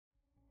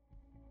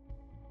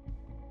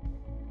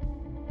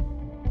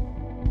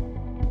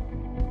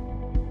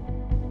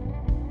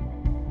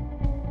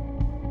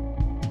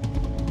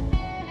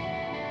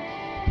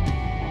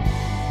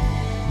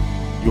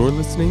You're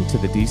listening to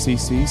the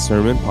DCC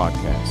Sermon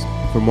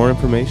Podcast. For more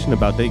information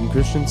about Dayton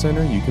Christian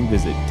Center, you can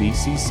visit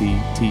dcctx.church.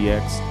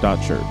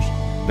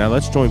 Now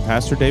let's join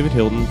Pastor David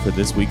Hilton for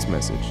this week's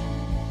message.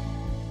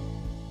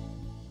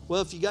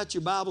 Well, if you got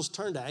your Bibles,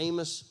 turn to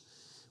Amos.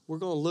 We're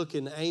going to look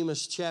in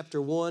Amos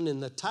chapter 1,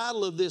 and the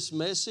title of this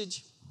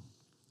message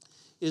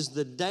is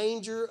The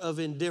Danger of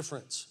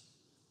Indifference.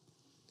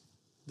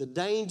 The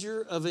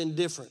Danger of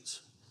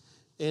Indifference.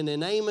 And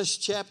in Amos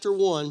chapter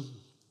 1,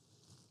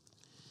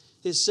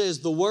 it says,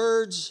 the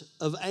words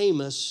of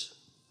Amos,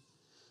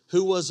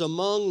 who was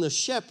among the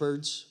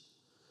shepherds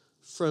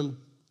from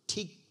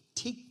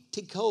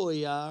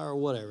Tekoa, or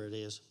whatever it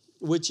is,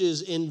 which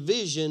he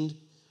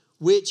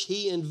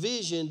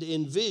envisioned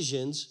in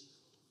visions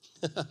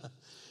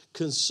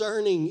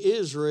concerning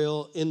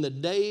Israel in the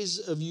days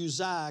of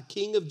Uzziah,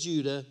 king of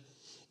Judah,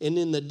 and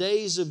in the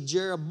days of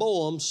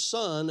Jeroboam,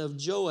 son of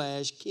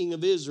Joash, king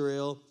of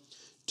Israel,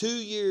 2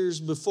 years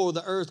before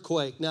the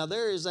earthquake. Now,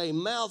 there is a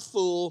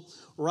mouthful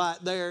right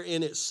there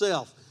in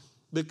itself,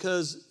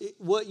 because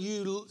what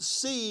you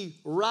see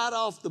right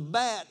off the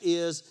bat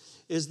is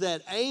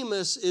that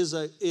Amos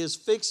is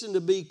fixing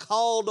to be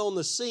called on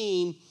the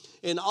scene,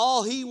 and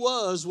all he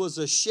was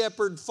a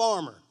shepherd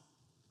farmer.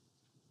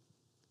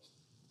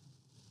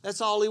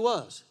 That's all he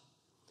was.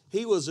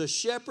 He was a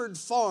shepherd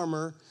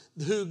farmer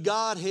who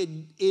God had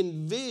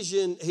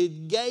envisioned,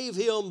 had gave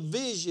him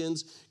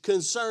visions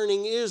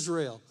concerning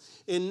Israel.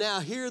 And now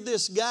here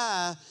this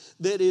guy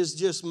that is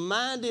just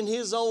minding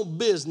his own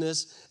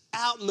business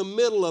out in the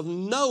middle of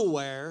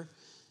nowhere,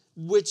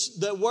 which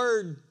the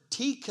word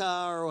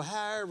Tika, or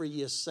however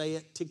you say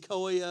it,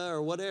 Tekoa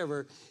or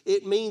whatever,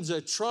 it means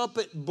a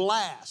trumpet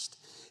blast.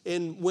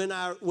 And when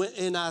I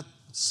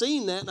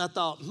seen that, and I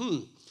thought,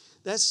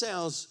 that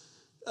sounds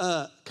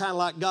kind of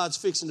like God's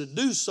fixing to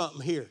do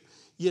something here.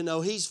 You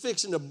know, he's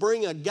fixing to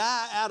bring a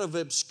guy out of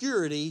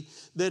obscurity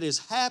that is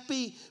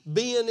happy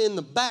being in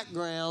the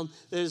background,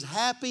 that is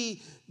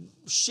happy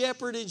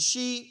shepherding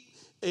sheep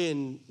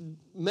and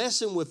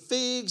messing with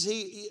figs,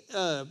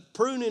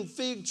 pruning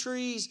fig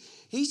trees.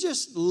 He's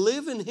just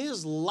living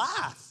his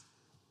life.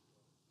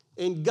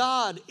 And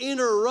God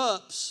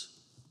interrupts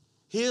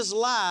his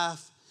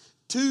life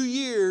 2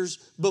 years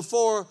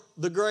before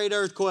the great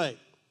earthquake.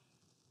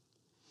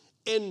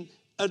 And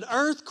an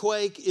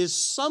earthquake is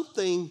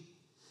something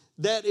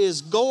that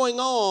is going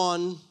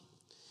on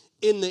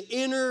in the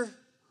inner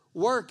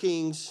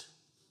workings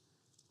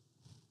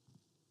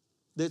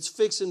that's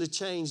fixing to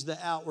change the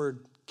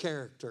outward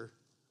character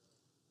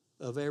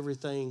of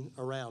everything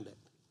around it.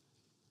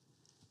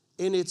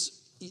 And it's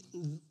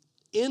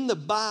in the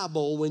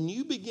Bible, when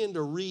you begin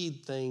to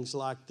read things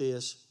like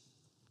this,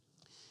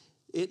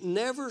 it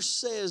never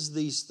says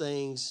these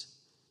things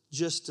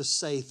just to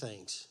say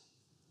things.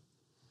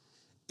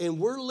 And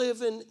we're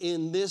living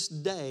in this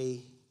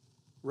day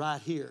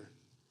right here,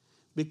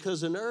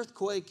 because an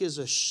earthquake is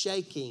a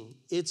shaking.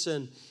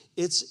 Listen,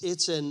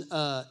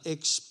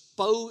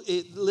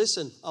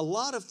 a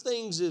lot of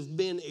things have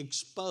been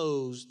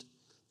exposed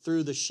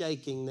through the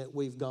shaking that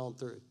we've gone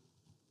through.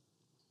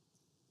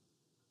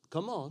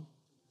 Come on.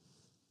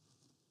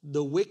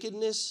 The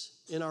wickedness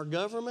in our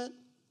government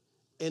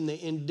and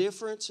the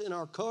indifference in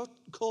our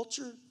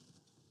culture.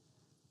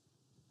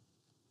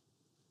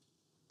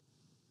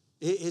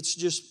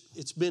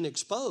 It's been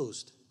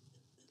exposed.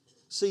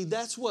 See,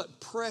 that's what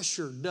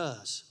pressure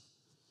does.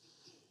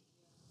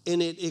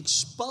 And it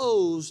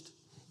exposed,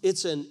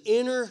 it's an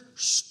inner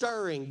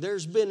stirring.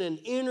 There's been an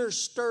inner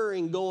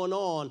stirring going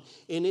on,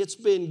 and it's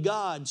been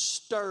God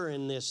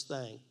stirring this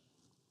thing.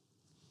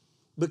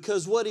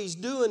 Because what he's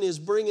doing is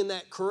bringing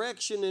that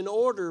correction and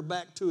order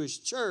back to his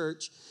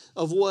church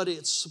of what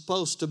it's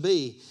supposed to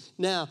be.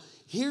 Now,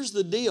 here's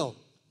the deal.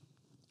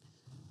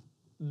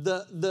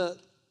 The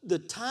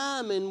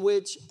time in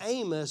which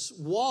Amos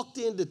walked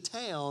into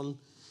town,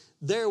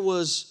 there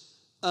was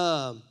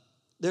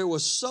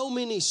so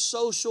many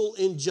social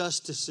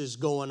injustices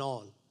going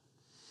on,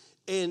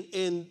 and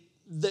it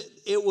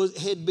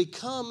had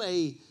become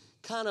a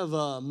kind of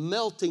a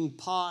melting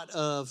pot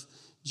of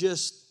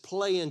just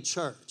playing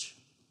church.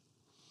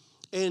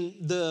 And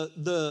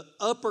the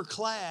upper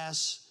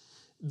class,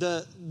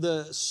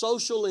 the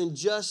social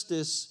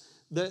injustice,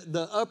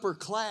 the upper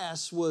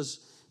class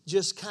was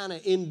just kind of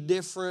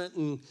indifferent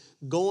and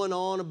going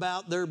on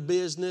about their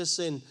business,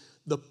 and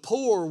the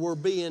poor were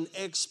being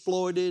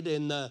exploited,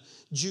 and the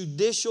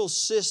judicial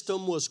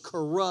system was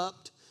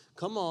corrupt.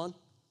 Come on.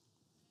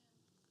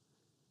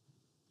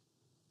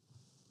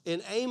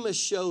 And Amos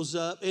shows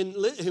up, and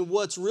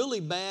what's really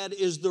bad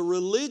is the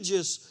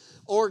religious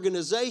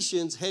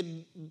organizations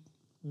had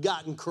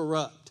gotten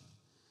corrupt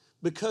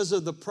because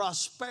of the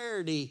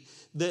prosperity,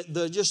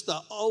 just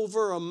the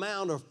over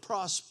amount of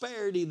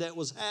prosperity that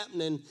was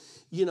happening.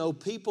 You know,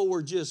 people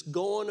were just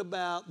going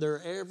about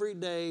their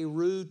everyday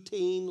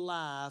routine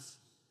life,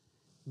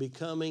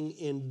 becoming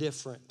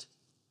indifferent.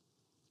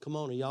 Come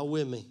on, are y'all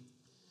with me?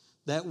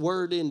 That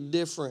word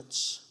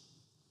indifference,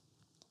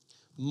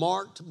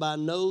 marked by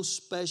no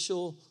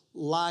special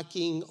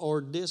liking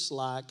or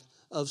dislike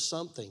of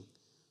something.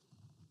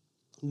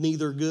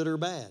 neither good or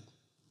bad,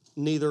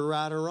 neither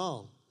right or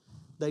wrong.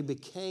 They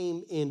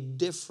became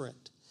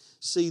indifferent.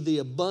 See, the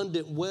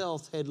abundant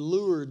wealth had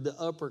lured the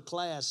upper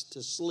class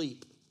to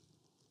sleep,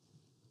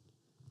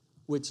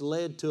 which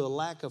led to a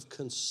lack of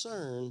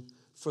concern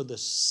for the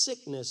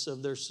sickness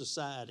of their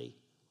society.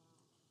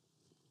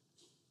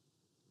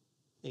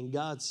 And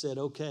God said,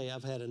 okay,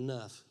 I've had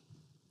enough.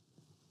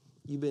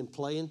 You've been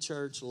playing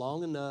church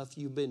long enough.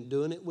 You've been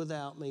doing it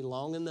without me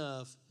long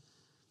enough.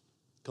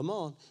 Come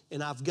on.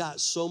 And I've got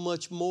so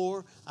much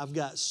more. I've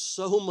got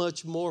so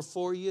much more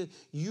for you.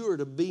 You are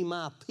to be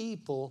my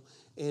people.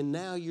 And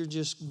now you're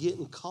just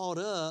getting caught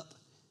up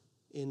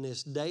in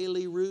this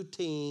daily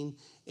routine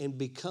and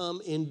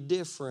become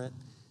indifferent.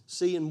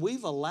 See, and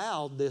we've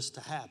allowed this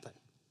to happen.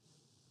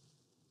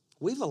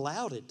 We've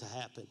allowed it to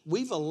happen.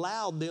 We've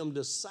allowed them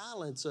to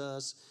silence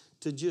us,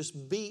 to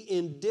just be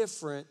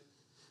indifferent.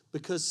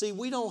 Because, see,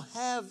 we don't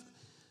have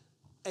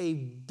a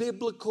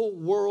biblical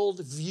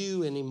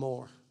worldview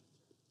anymore.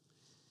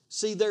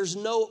 See, there's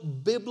no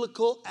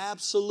biblical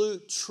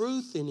absolute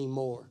truth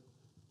anymore.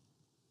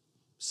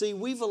 See,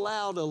 we've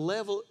allowed a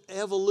level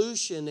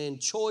evolution and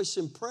choice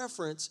and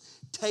preference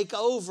take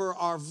over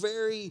our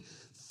very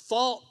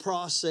thought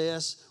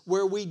process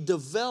where we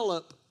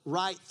develop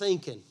right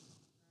thinking.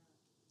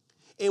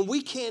 And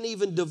we can't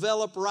even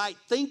develop right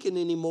thinking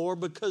anymore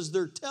because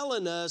they're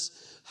telling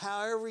us,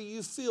 however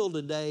you feel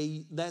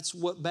today, that's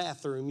what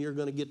bathroom you're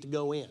going to get to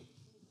go in.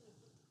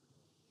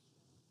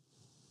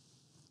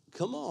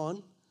 Come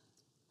on.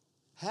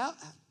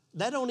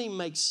 That don't even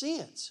make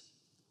sense.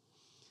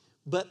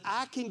 But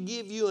I can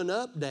give you an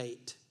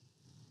update.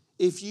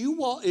 If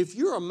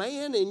you're a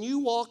man and you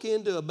walk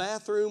into a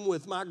bathroom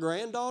with my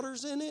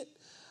granddaughters in it,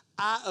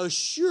 I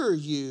assure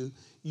you,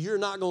 you're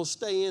not going to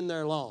stay in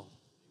there long.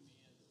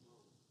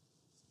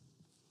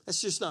 That's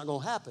just not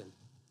going to happen.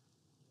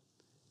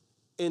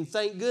 And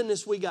thank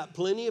goodness we got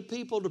plenty of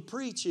people to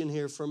preach in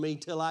here for me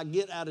till I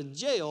get out of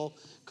jail,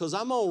 because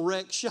I'm going to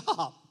wreck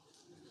shop.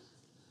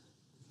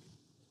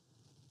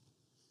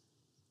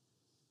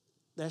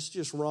 That's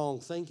just wrong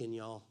thinking,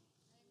 y'all.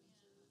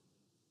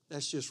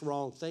 That's just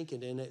wrong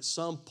thinking. And at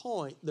some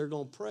point, they're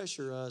going to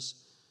pressure us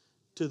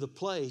to the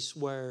place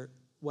where,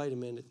 wait a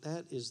minute,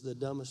 that is the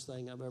dumbest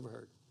thing I've ever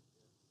heard.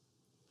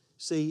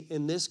 See,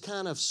 and this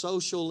kind of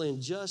social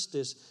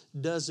injustice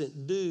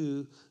doesn't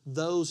do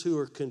those who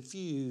are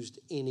confused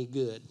any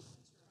good.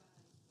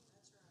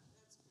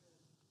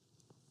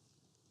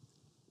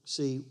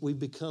 See, we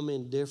become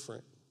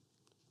indifferent.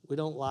 We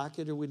don't like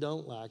it or we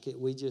don't like it.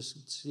 We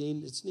just see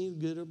it's neither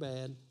good or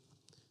bad.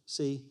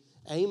 See,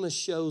 Amos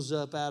shows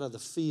up out of the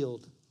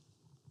field.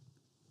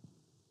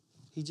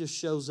 He just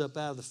shows up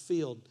out of the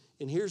field.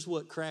 And here's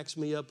what cracks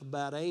me up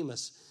about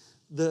Amos.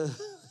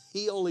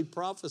 He only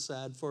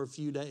prophesied for a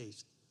few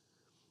days.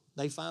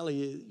 They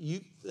finally,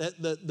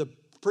 the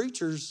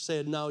preachers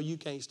said, no, you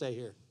can't stay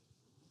here.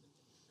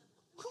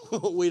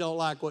 We don't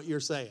like what you're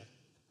saying.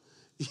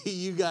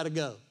 You got to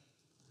go.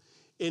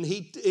 And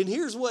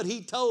here's what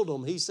he told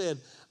them. He said,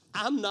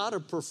 I'm not a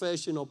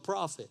professional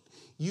prophet.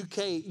 You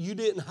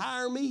didn't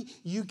hire me.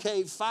 You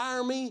can't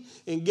fire me.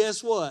 And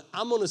guess what?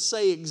 I'm going to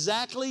say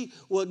exactly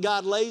what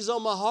God lays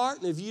on my heart.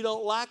 And if you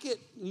don't like it,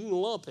 you can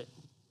lump it.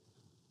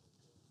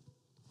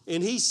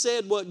 And he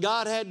said what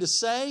God had to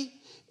say,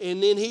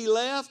 and then he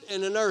left,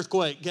 and an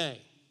earthquake came.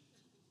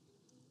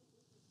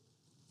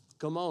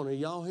 Come on, are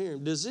y'all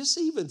hearing? Does this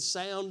even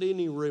sound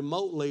any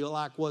remotely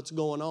like what's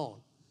going on?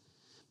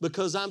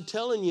 Because I'm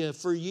telling you,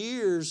 for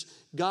years,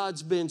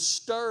 God's been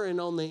stirring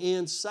on the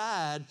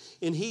inside,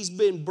 and he's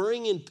been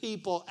bringing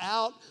people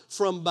out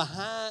from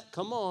behind,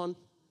 come on,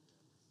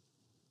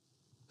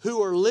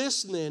 who are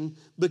listening,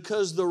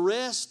 because the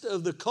rest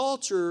of the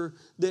culture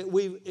that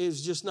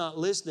is just not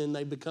listening.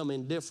 They become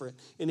indifferent.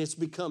 And it's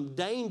become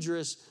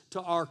dangerous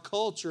to our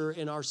culture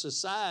and our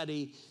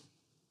society.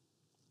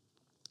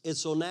 And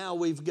so now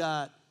we've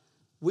got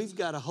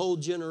a whole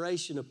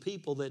generation of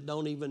people that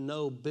don't even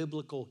know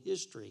biblical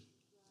history.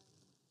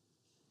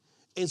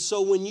 And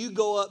so when you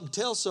go up and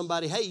tell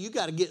somebody, hey, you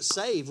got to get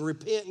saved,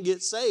 repent and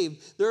get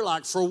saved, they're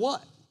like, for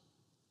what?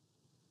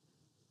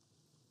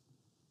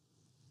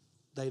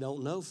 They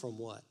don't know from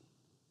what.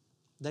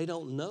 They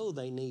don't know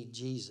they need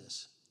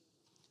Jesus.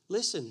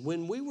 Listen,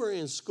 when we were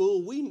in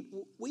school,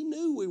 we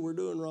knew we were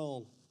doing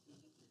wrong.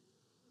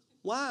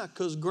 Why?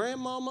 Because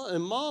grandmama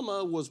and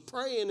mama was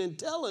praying and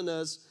telling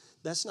us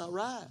that's not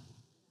right.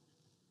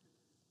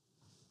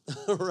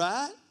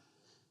 Right?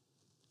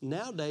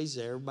 Nowadays,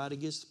 everybody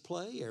gets to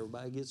play.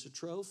 Everybody gets a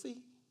trophy.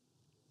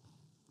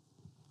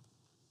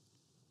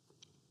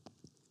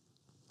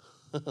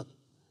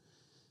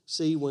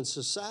 See, when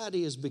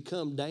society has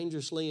become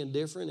dangerously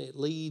indifferent, it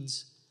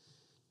leads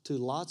to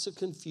lots of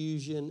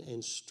confusion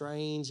and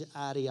strange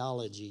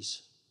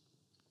ideologies.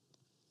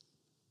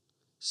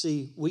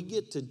 See, we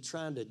get to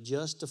trying to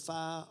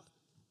justify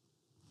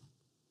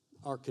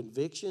our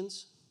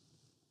convictions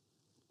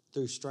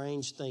through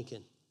strange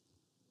thinking.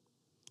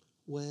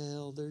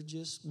 Well, they're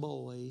just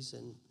boys,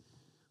 and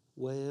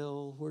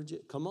well,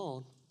 come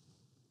on.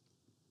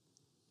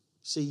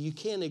 See, you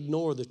can't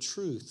ignore the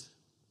truth.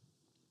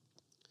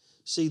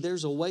 See,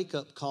 there's a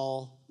wake-up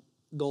call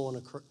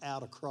going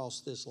out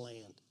across this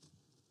land.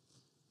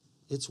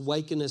 It's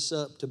waking us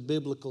up to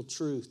biblical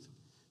truth,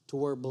 to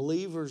where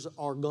believers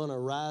are going to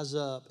rise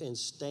up and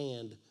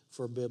stand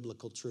for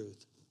biblical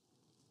truth.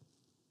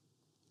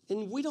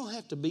 And we don't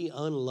have to be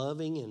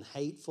unloving and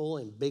hateful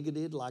and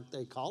bigoted like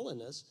they're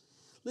calling us.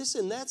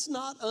 Listen, that's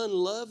not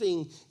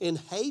unloving and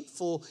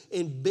hateful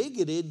and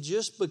bigoted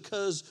just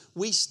because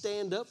we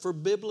stand up for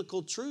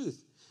biblical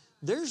truth.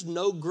 There's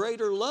no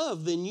greater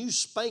love than you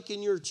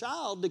spanking your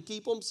child to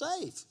keep them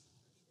safe.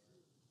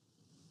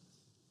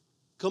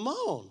 Come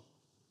on.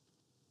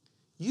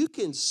 You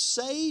can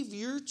save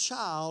your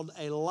child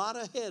a lot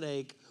of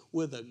headache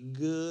with a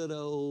good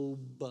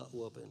old butt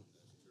whooping.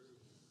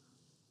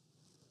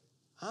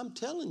 I'm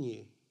telling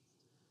you.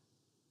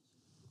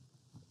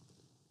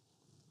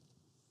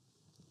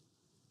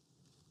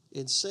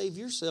 And save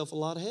yourself a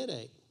lot of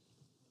headache.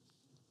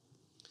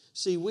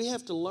 See, we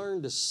have to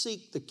learn to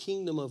seek the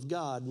kingdom of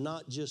God,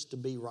 not just to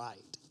be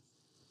right.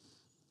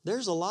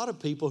 There's a lot of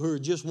people who are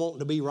just wanting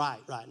to be right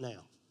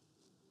now.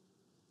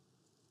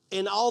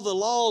 And all the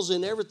laws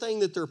and everything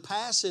that they're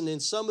passing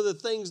and some of the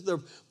things,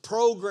 the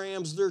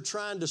programs they're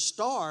trying to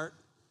start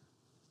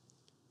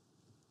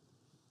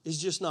is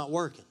just not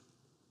working.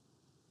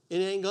 It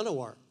ain't going to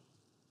work.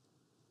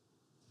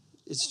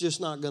 It's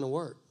just not going to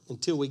work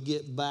until we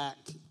get back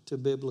to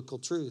biblical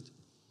truth.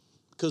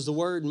 Because the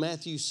word in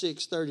Matthew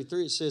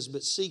 6:33, it says,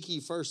 "But seek ye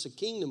first the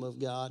kingdom of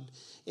God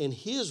and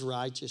his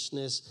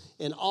righteousness,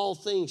 and all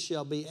things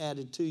shall be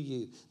added to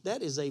you."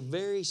 That is a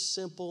very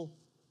simple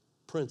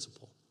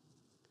principle.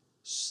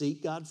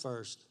 Seek God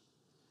first.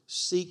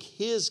 Seek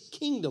his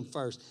kingdom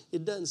first.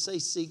 It doesn't say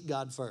seek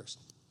God first.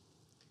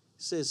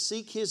 It says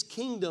seek his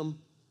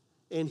kingdom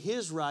and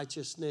his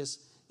righteousness,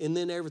 and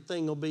then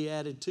everything will be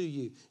added to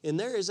you. And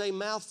there is a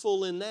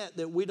mouthful in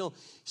that we don't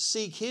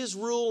seek his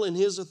rule and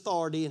his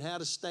authority and how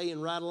to stay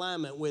in right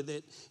alignment with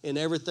it, and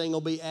everything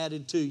will be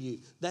added to you.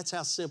 That's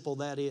how simple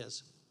that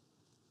is.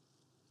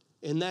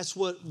 And that's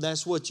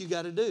what you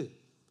got to do.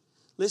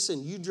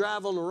 Listen, you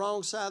drive on the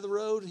wrong side of the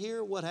road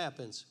here, what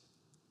happens?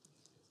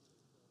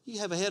 You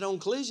have a head-on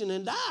collision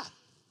and die.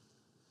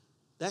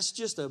 That's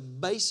just a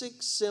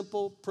basic,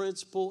 simple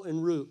principle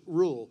and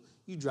rule.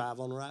 You drive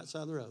on the right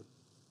side of the road.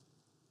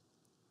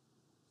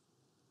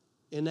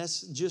 And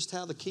that's just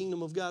how the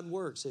kingdom of God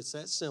works. It's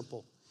that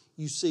simple.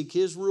 You seek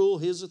his rule,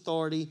 his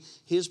authority,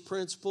 his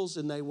principles,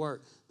 and they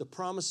work. The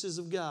promises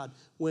of God.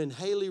 When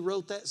Haley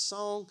wrote that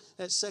song,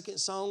 that second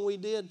song we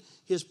did,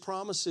 his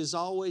promises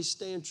always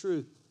stand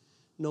true,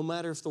 no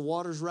matter if the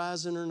water's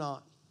rising or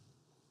not.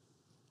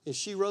 And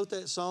she wrote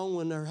that song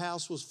when her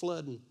house was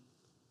flooding.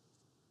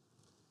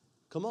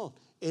 Come on.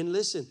 And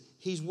listen,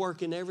 he's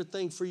working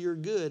everything for your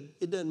good.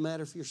 It doesn't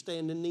matter if you're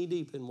standing knee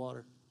deep in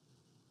water,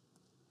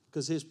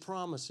 because his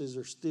promises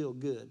are still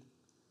good.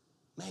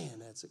 Man,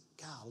 that's a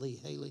golly,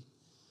 Haley.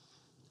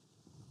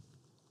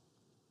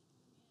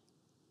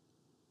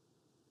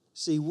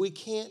 See, we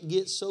can't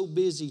get so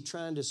busy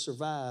trying to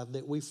survive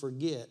that we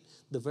forget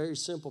the very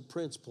simple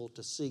principle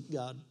to seek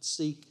God,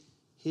 seek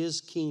his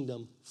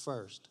kingdom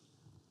first.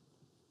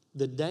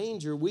 The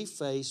danger we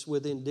face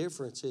with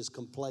indifference is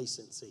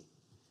complacency.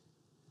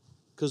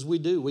 Because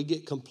we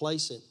get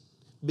complacent,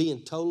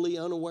 being totally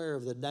unaware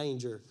of the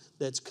danger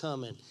that's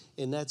coming.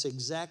 And that's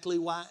exactly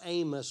why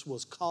Amos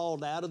was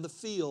called out of the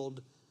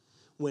field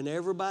when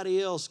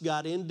everybody else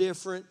got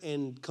indifferent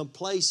and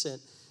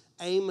complacent.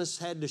 Amos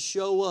had to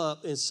show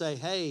up and say,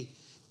 hey,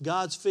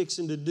 God's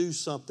fixing to do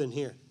something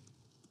here.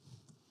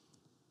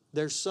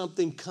 There's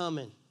something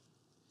coming.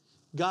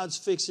 God's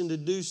fixing to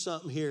do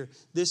something here.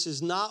 This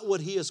is not what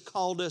he has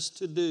called us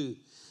to do.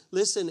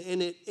 Listen,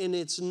 and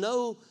it's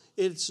no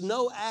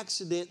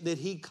accident that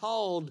he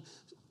called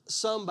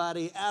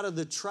somebody out of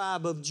the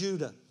tribe of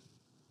Judah,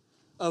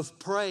 of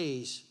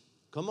praise.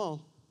 Come on.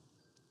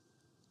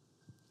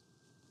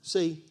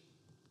 See,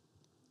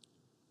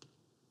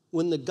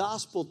 when the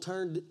gospel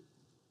turned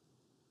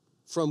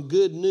from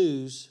good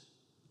news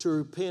to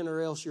repent or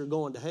else you're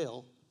going to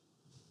hell,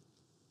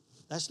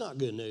 that's not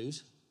good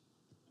news.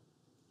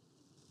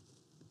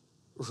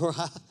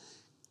 Right?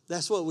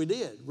 That's what we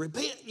did.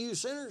 Repent, you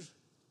sinners.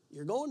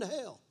 You're going to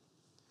hell.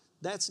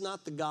 That's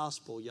not the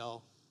gospel,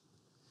 y'all.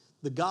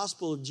 The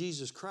gospel of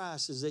Jesus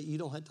Christ is that you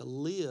don't have to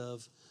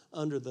live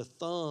under the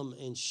thumb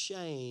and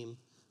shame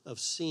of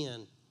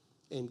sin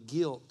and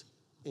guilt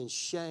and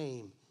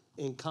shame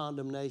and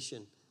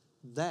condemnation.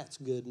 That's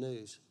good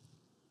news.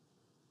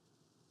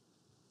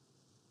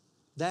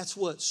 That's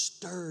what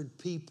stirred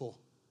people.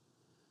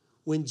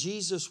 When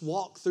Jesus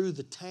walked through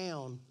the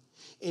town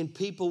and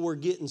people were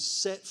getting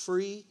set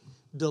free,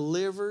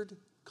 delivered,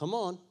 come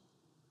on.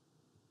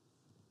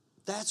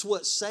 That's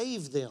what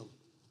saved them.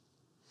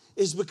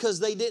 Is because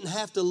they didn't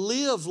have to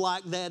live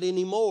like that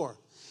anymore.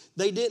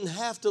 They didn't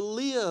have to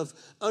live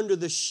under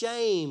the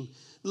shame.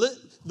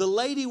 The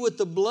lady with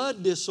the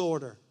blood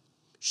disorder,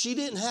 she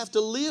didn't have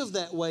to live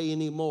that way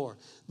anymore.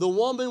 The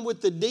woman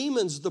with the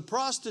demons, the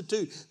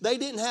prostitute, they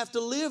didn't have to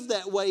live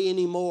that way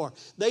anymore.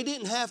 They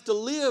didn't have to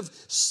live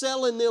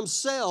selling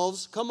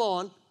themselves, come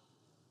on,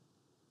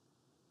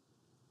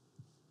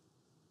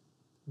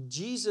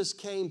 Jesus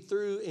came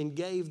through and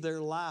gave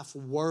their life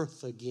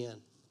worth again.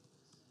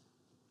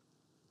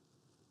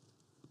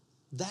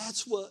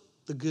 That's what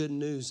the good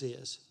news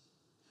is.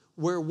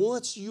 Where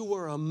once you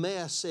were a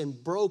mess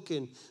and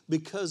broken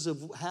because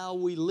of how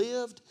we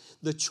lived,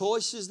 the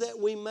choices that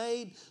we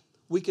made,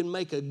 we can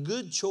make a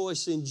good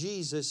choice in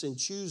Jesus and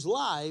choose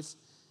life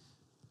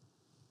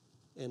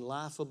and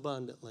life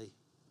abundantly.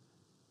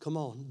 Come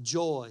on,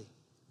 joy,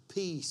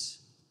 peace,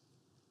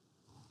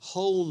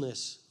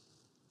 wholeness,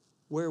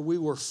 where we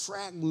were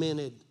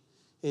fragmented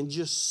and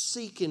just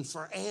seeking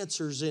for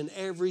answers in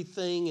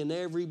everything and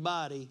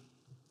everybody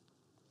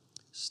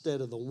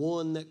instead of the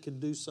one that could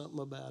do something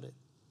about it.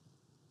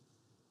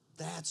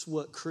 That's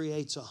what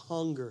creates a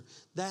hunger.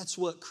 That's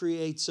what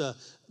creates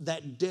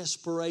that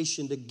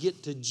desperation to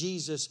get to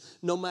Jesus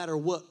no matter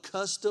what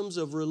customs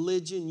of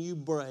religion you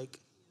break.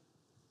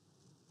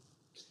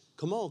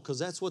 Come on, because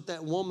that's what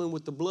that woman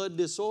with the blood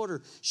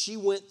disorder, she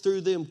went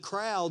through them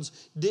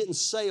crowds, didn't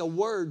say a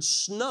word,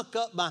 snuck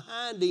up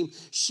behind him.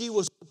 She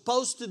was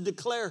supposed to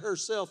declare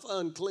herself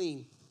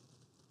unclean,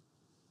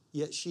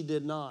 yet she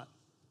did not.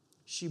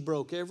 She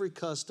broke every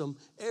custom,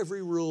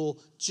 every rule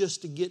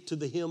just to get to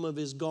the hem of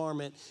his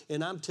garment.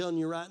 And I'm telling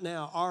you right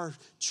now, our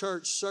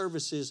church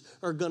services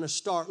are going to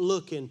start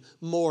looking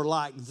more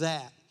like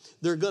that.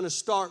 They're going to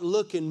start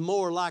looking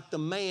more like the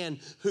man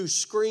who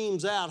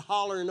screams out,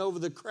 hollering over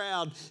the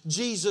crowd,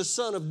 Jesus,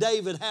 Son of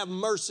David, have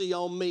mercy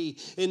on me.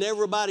 And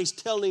everybody's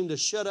telling him to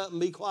shut up and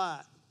be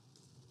quiet.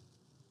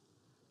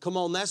 Come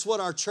on, that's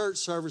what our church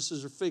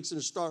services are fixing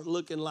to start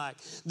looking like.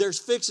 There's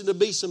fixing to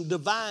be some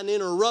divine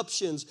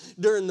interruptions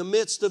during the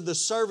midst of the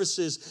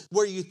services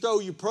where you throw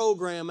your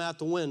program out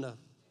the window.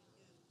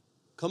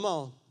 Come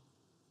on.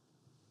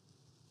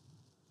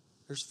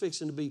 There's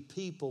fixing to be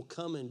people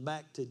coming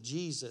back to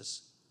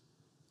Jesus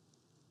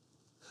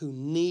who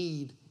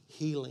need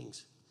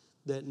healings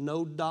that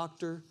no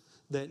doctor,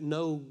 that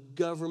no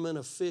government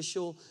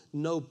official,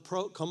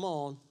 come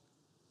on,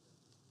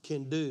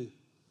 can do.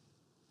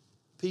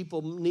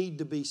 People need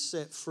to be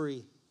set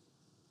free.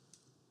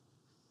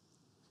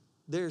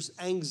 There's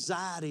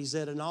anxieties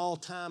at an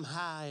all-time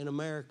high in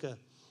America.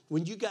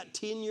 When you got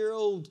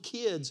 10-year-old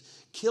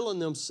kids killing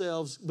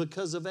themselves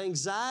because of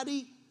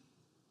anxiety,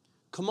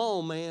 come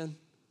on, man.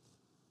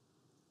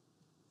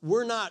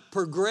 We're not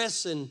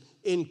progressing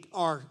in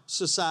our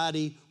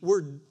society.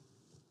 We're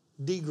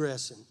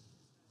degressing.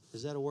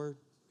 Is that a word?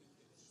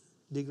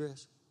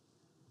 Degress?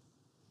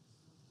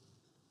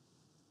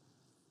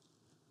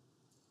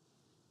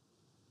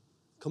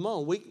 Come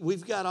on,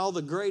 we've got all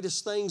the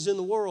greatest things in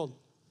the world.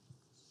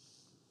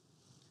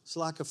 It's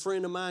like a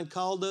friend of mine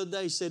called the other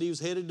day, said he was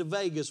headed to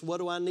Vegas. What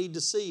do I need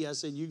to see? I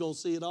said, you're going to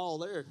see it all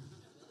there.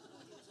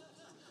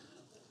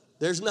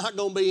 There's not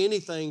going to be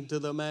anything to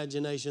the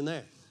imagination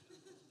there.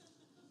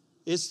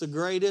 It's the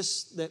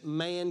greatest that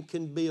man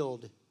can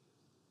build.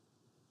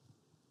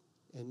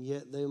 And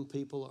yet them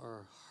people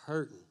are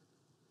hurting.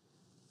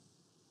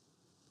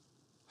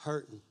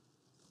 Hurting.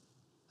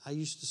 I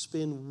used to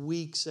spend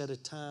weeks at a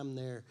time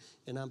there,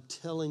 and I'm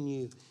telling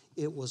you,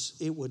 it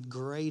would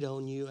grate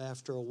on you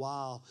after a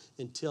while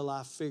until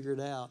I figured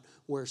out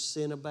where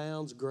sin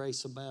abounds,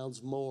 grace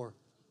abounds more.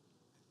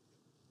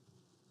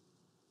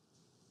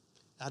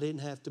 I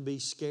didn't have to be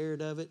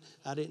scared of it.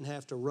 I didn't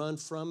have to run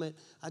from it.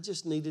 I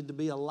just needed to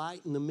be a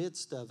light in the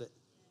midst of it.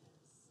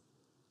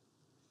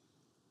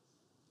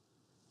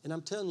 And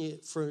I'm telling you,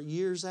 for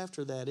years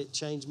after that, it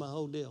changed my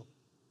whole deal.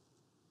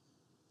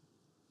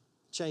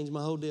 Changed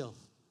my whole deal.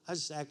 I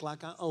just act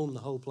like I own the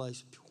whole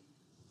place.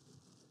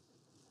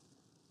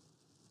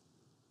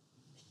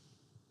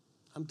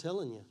 I'm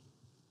telling you,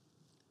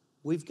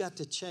 we've got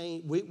to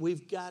change.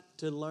 We've got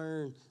to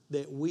learn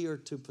that we are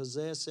to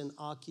possess and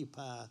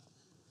occupy.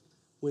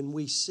 When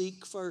we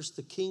seek first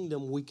the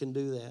kingdom, we can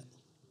do that.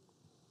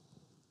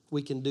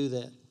 We can do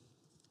that.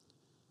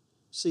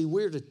 See,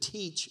 we're to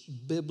teach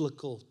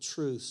biblical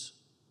truths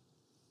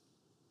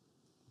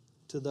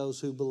to those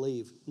who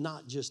believe,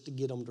 not just to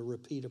get them to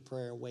repeat a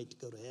prayer and wait to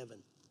go to heaven.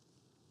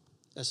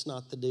 That's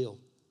not the deal.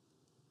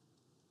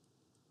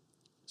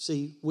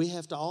 See, we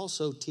have to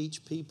also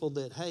teach people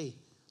that, hey,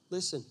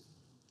 listen,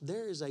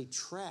 there is a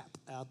trap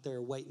out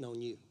there waiting on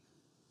you.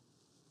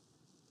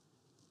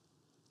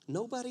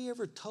 Nobody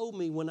ever told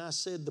me when I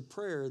said the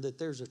prayer that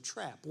there's a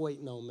trap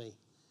waiting on me,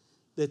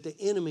 that the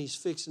enemy's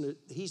fixing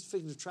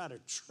to try to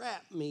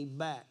trap me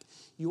back.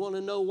 You want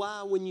to know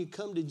why when you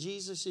come to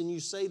Jesus and you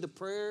say the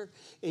prayer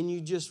and you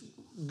just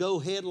go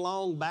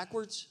headlong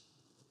backwards?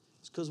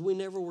 It's because we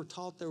never were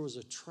taught there was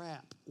a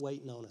trap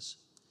waiting on us,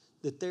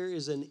 that there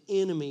is an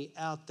enemy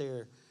out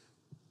there.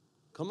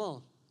 Come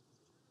on.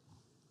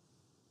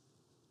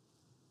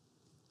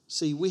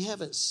 See, we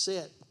haven't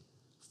set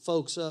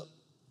folks up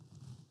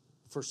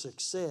for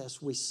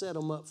success. We set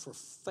them up for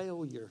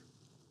failure.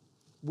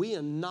 We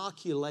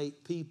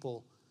inoculate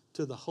people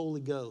to the Holy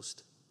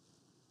Ghost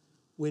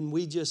when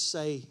we just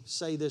say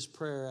this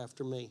prayer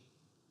after me.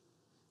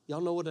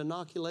 Y'all know what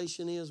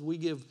inoculation is? We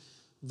give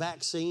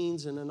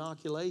vaccines and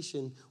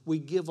inoculation. We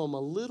give them a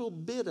little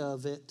bit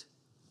of it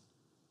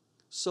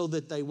so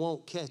that they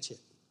won't catch it.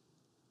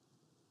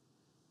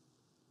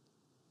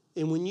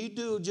 And when you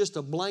do just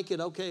a blanket,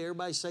 okay,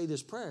 everybody say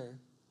this prayer,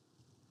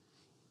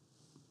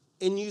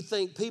 and you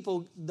think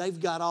people, they've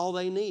got all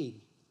they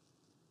need.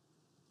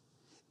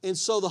 And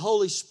so the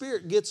Holy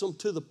Spirit gets them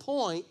to the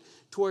point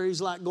to where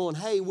He's like going,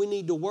 hey, we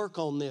need to work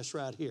on this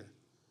right here.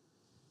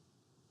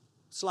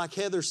 It's like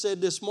Heather said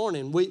this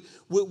morning, we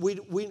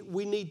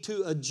need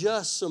to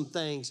adjust some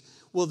things.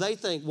 Well, they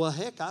think, well,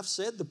 heck, I've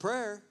said the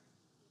prayer.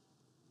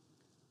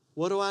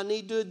 What do I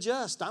need to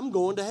adjust? I'm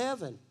going to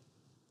heaven.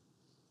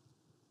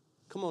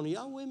 Come on, are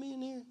y'all with me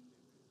in here?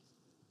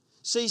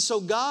 See,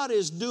 so God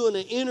is doing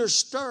an inner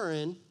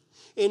stirring,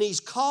 and He's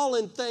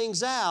calling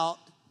things out.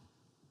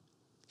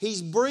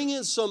 He's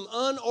bringing some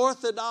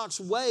unorthodox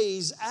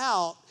ways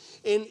out,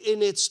 and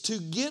it's to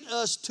get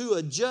us to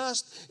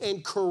adjust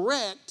and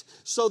correct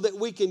so that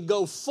we can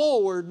go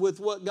forward with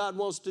what God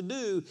wants to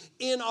do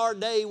in our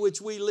day which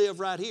we live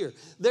right here.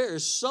 There are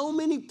so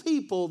many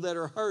people that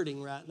are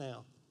hurting right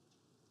now.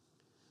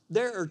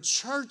 There are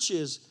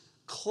churches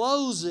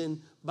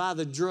closing by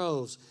the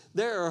droves.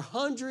 There are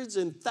hundreds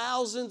and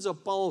thousands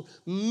upon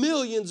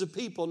millions of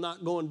people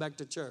not going back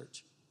to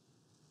church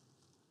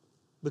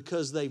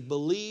because they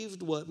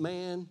believed what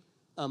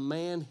a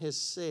man has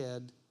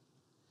said.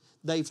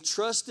 They've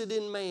trusted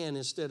in man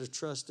instead of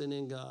trusting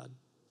in God.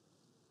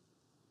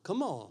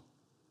 Come on.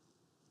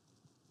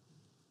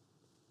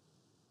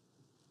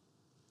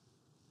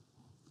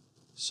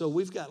 So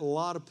we've got a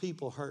lot of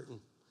people hurting,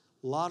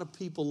 a lot of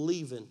people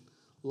leaving,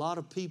 a lot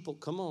of people,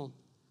 come on.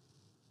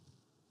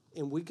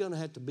 And we're going to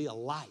have to be a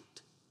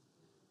light.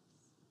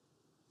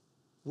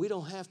 We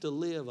don't have to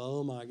live,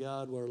 oh my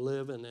God, we're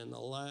living in the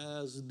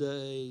last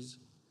days.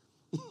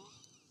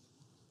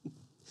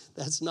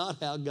 That's not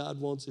how God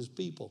wants His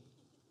people.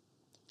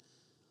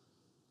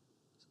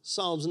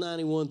 Psalms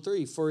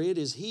 91:3, for it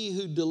is He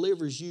who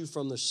delivers you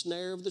from the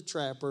snare of the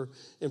trapper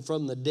and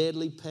from the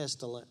deadly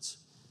pestilence.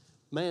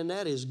 Man,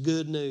 that is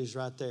good news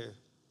right there.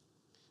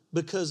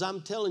 Because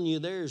I'm telling you,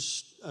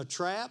 there's a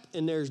trap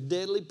and there's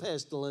deadly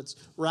pestilence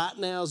right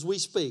now as we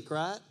speak,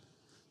 right?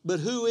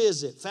 But who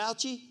is it?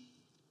 Fauci?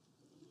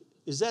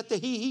 Is that the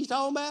he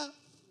talking about?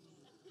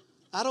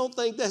 I don't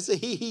think that's the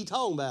he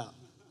talking about.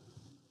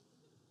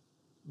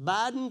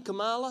 Biden,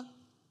 Kamala?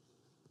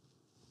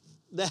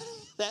 That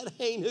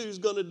ain't who's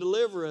going to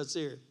deliver us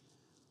here.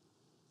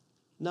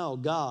 No,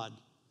 God.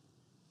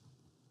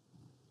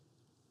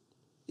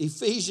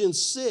 Ephesians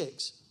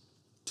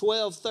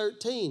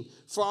 6:12-13.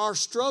 For our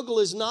struggle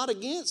is not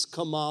against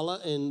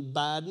Kamala and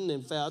Biden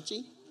and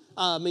Fauci.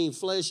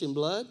 Flesh and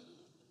blood.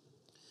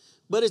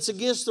 But it's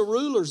against the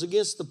rulers,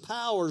 against the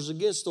powers,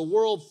 against the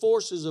world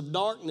forces of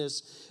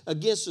darkness,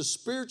 against the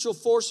spiritual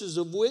forces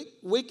of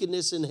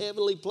wickedness in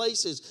heavenly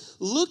places.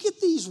 Look at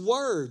these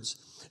words.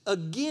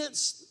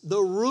 Against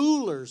the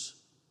rulers,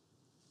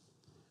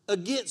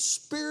 against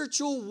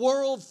spiritual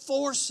world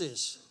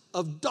forces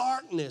of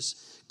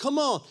darkness. Come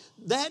on,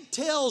 that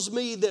tells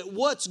me that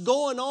what's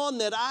going on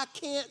that I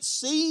can't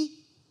see,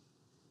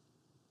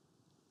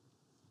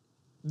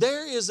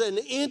 there is an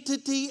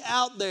entity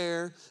out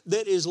there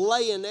that is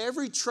laying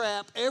every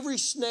trap, every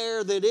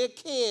snare that it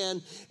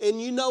can, and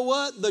you know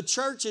what? The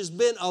church has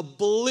been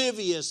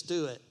oblivious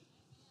to it.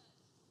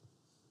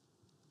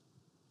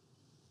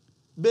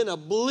 Been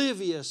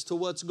oblivious to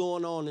what's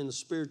going on in the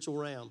spiritual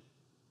realm.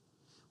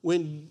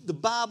 When the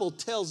Bible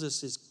tells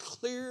us as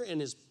clear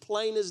and as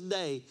plain as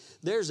day,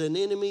 there's an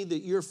enemy that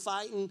you're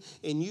fighting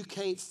and you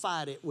can't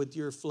fight it with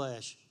your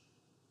flesh.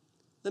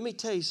 Let me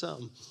tell you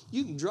something.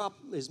 You can drop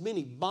as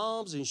many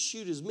bombs and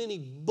shoot as many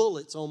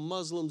bullets on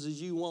Muslims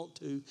as you want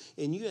to,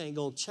 and you ain't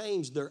going to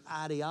change their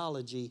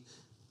ideology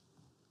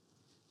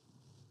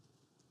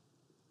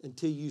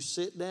until you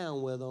sit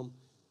down with them.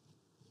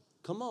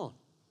 Come on.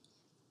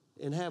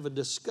 And have a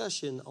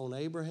discussion on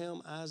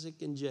Abraham, Isaac,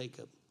 and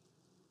Jacob.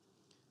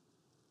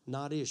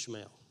 Not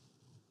Ishmael.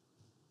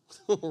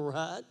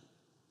 Right?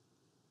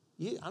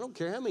 I don't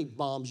care how many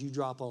bombs you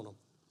drop on them.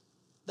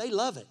 They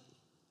love it.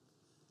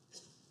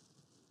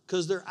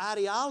 Because their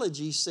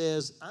ideology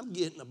says, I'm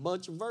getting a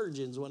bunch of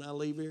virgins when I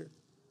leave here.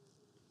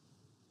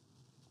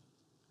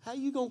 How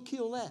you going to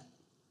kill that?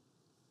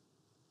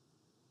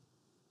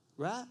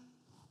 Right?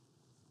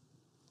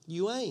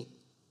 You ain't.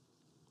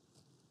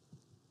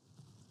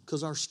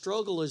 Because our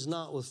struggle is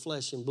not with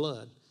flesh and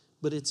blood,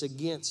 but it's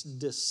against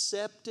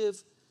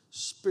deceptive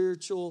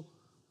spiritual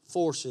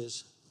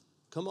forces,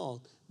 come on,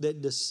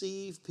 that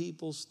deceive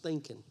people's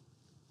thinking.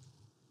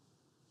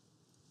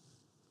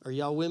 Are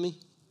y'all with me?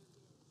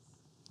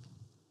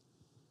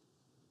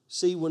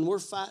 See, when we're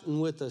fighting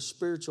with a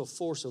spiritual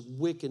force of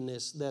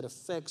wickedness that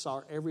affects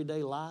our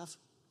everyday life,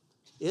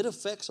 it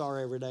affects our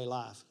everyday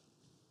life.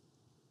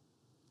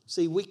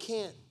 See, we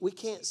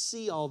can't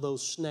see all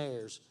those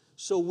snares,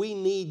 so we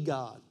need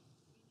God.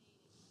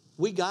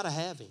 We got to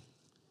have Him.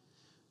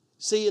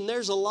 See, and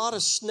there's a lot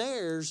of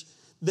snares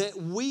that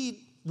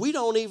we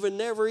don't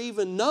never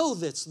even know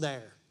that's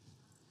there.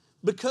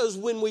 Because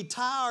when we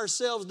tie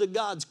ourselves to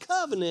God's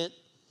covenant,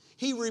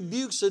 He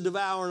rebukes the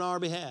devourer on our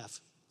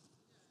behalf.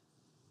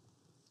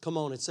 Come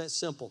on, it's that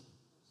simple.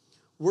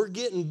 We're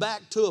getting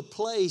back to a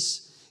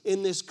place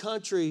in this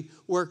country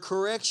where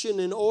correction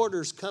and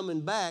order's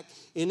coming back,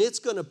 and it's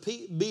going to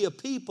be a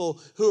people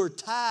who are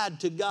tied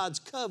to God's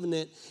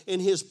covenant, and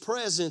His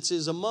presence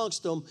is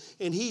amongst them,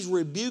 and He's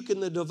rebuking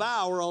the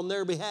devourer on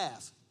their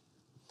behalf.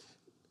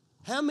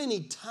 How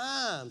many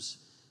times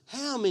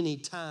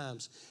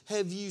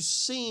have you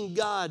seen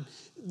God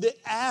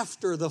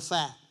after the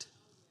fact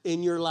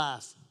in your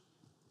life?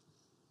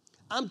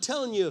 I'm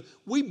telling you,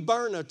 we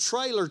burn a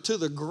trailer to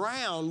the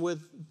ground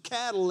with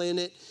cattle in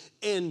it,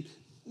 and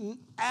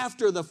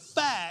after the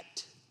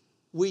fact,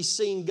 we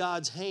seen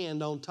God's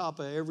hand on top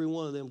of every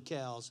one of them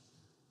cows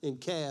and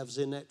calves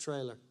in that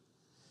trailer.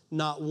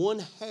 Not one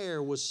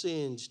hair was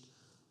singed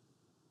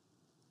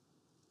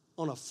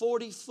on a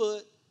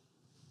 40-foot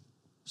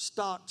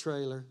stock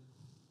trailer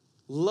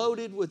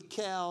loaded with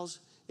cows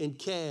and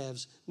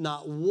calves.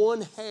 Not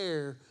one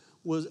hair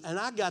was, and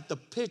I got the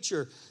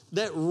picture,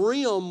 that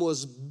rim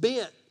was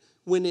bent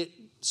when it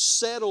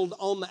settled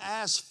on the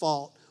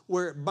asphalt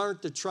where it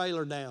burnt the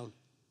trailer down.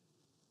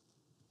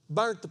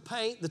 Burnt the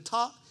paint, the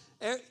top,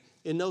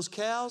 and those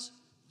cows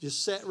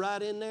just sat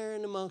right in there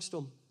and amongst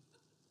them.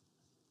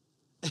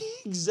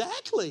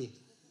 Exactly.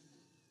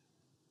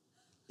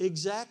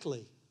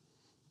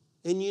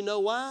 And you know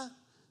why?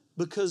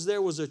 Because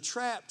there was a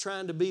trap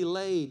trying to be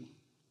laid.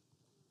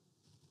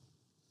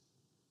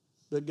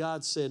 But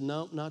God said,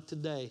 no, not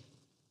today.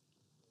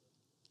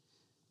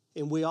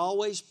 And we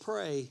always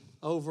pray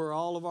over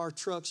all of our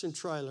trucks and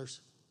trailers.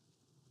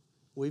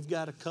 We've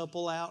got a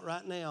couple out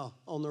right now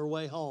on their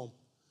way home.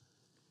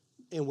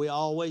 And we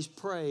always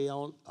pray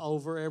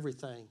over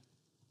everything.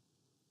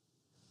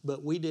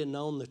 But we didn't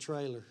own the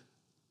trailer.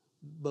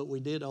 But we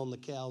did own the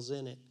cows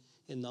in it.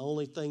 And the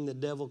only thing the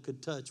devil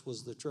could touch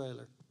was the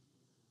trailer.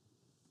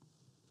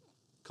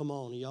 Come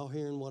on, are y'all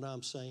hearing what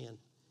I'm saying?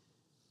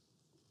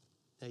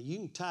 Now, you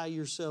can tie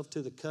yourself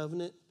to the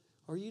covenant,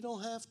 or you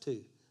don't have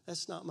to.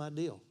 That's not my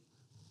deal.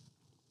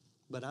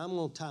 But I'm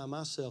going to tie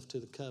myself to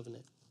the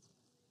covenant.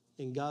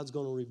 And God's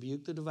going to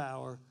rebuke the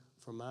devourer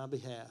for my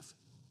behalf.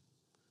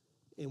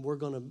 And we're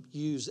going to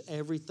use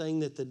everything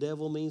that the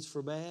devil means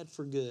for bad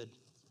for good.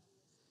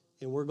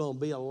 And we're going to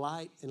be a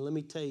light. And let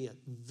me tell you,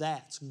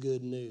 that's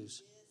good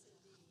news.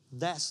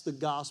 That's the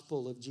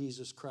gospel of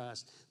Jesus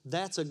Christ.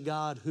 That's a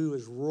God who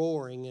is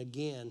roaring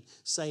again,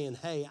 saying,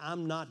 hey,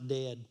 I'm not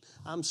dead.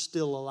 I'm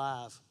still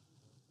alive.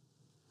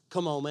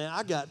 Come on, man.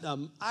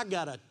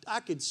 I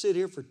could sit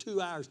here for 2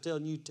 hours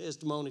telling you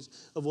testimonies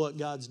of what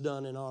God's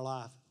done in our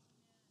life.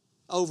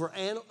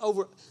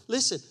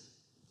 Listen,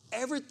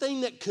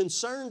 everything that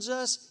concerns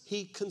us,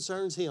 He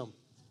concerns Him.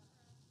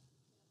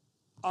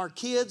 Our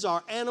kids,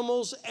 our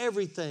animals,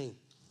 everything.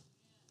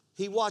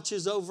 He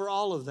watches over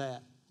all of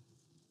that.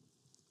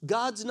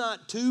 God's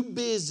not too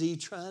busy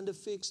trying to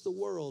fix the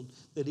world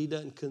that He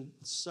doesn't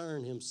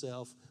concern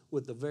Himself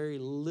with the very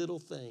little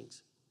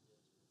things.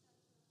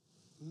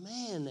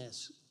 Man,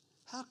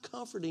 how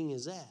comforting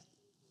is that?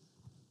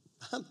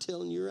 I'm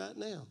telling you right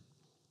now.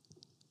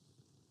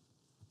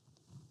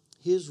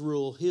 His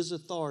rule, His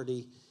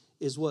authority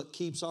is what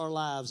keeps our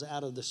lives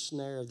out of the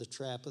snare of the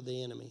trap of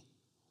the enemy.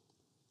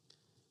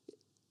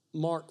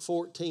 Mark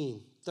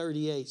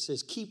 14:38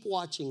 says, keep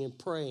watching and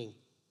praying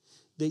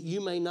that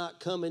you may not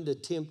come into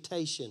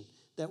temptation.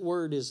 That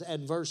word is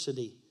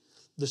adversity.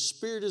 The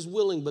spirit is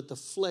willing, but the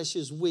flesh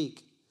is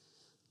weak.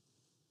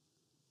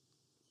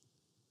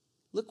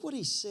 Look what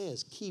he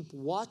says. Keep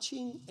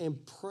watching and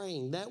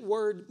praying. That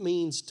word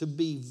means to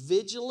be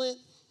vigilant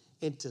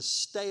and to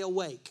stay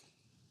awake.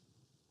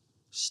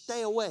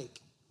 Stay awake.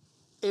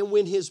 And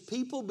when His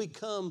people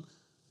become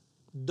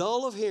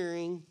dull of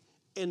hearing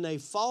and they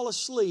fall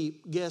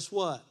asleep, guess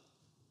what?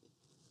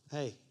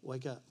 Hey,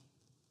 wake up.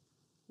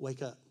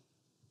 Wake up.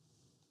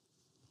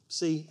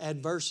 See,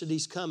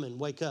 adversity's coming.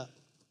 Wake up.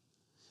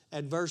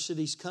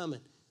 Adversity's coming.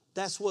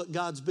 That's what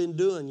God's been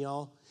doing,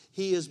 y'all.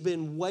 He has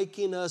been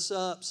waking us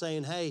up,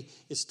 saying, hey,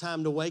 it's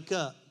time to wake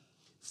up.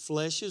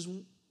 Flesh is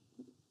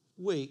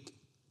weak,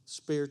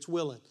 spirit's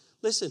willing.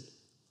 Listen,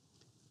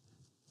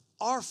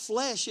 our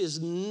flesh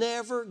is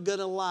never going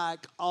to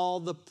like all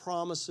the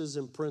promises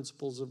and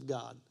principles of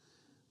God.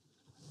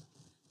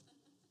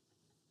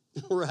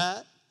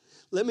 Right?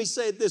 Let me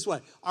say it this way.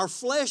 Our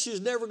flesh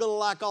is never going to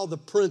like all the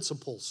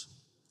principles.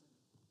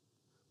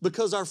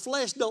 Because our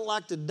flesh don't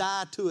like to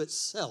die to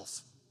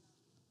itself.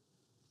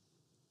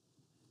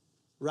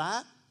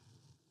 Right?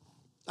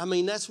 I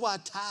mean, that's why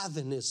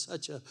tithing is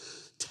such a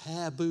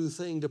taboo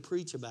thing to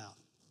preach about.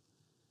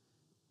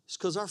 It's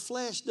because our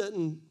flesh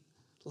doesn't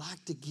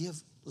like to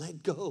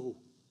let go.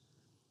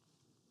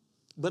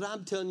 But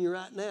I'm telling you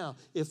right now,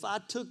 if I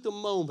took the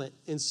moment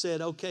and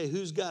said, okay,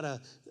 who's got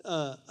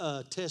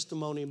a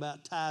testimony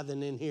about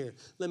tithing in here?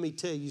 Let me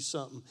tell you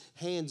something.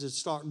 Hands would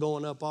start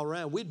going up all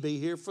around. We'd be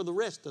here for the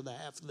rest of the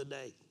half of the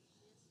day.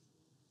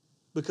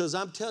 Because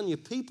I'm telling you,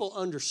 people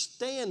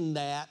understand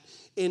that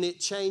and it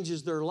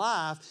changes their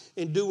life.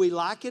 And do we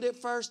like it at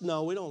first?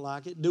 No, we don't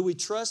like it. Do we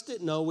trust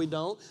it? No, we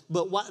don't.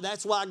 But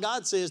that's why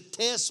God says,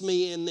 test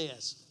me in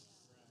this.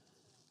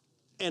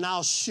 And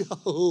I'll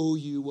show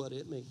you what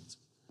it means.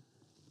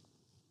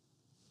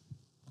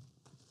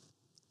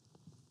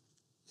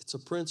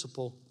 It's a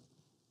principle.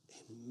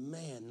 And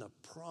man, the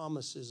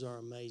promises are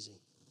amazing.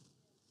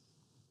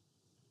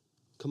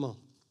 Come on.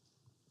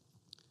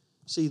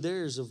 See,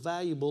 there's a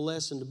valuable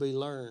lesson to be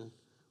learned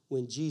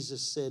when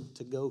Jesus said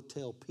to go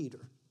tell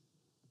Peter.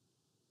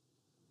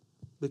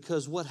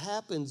 Because what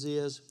happens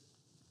is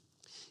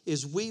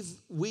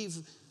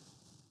we've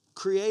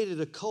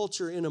created a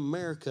culture in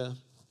America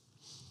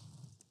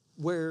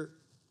where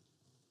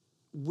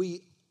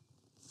we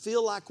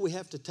feel like we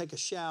have to take a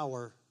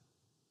shower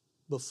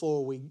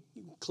before we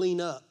clean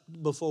up,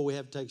 before we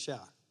have to take a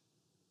shower.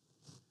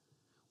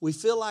 We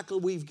feel like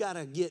we've got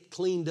to get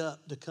cleaned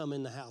up to come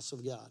in the house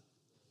of God.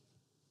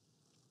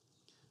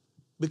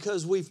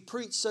 Because we've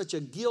preached such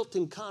a guilt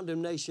and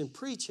condemnation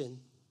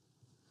preaching.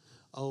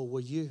 Oh,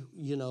 well, you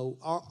know,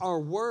 our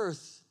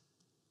worth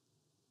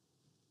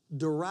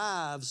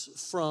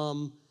derives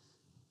from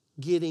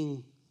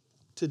getting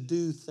to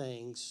do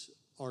things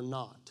or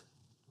not.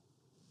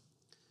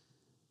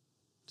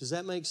 Does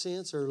that make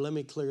sense? Or let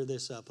me clear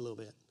this up a little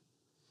bit.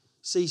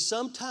 See,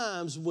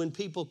 sometimes when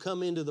people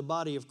come into the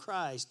body of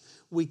Christ,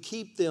 we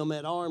keep them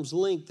at arm's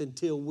length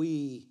until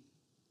we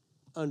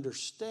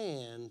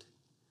understand,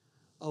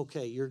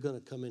 okay, you're going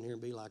to come in here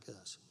and be like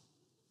us.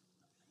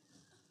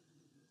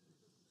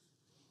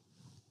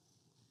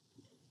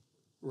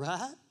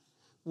 Right?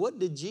 What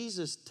did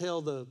Jesus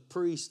tell the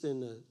priest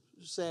and the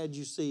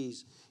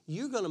Sadducees?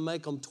 You're going to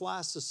make them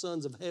twice the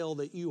sons of hell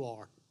that you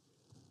are.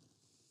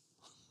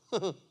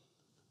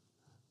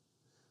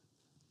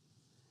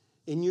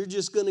 And you're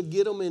just going to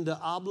get them into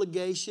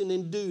obligation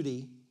and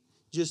duty,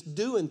 just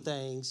doing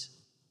things.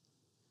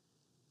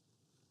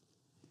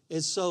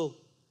 And so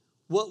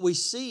what we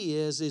see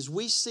is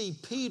we see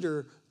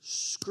Peter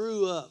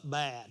screw up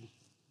bad.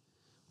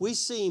 We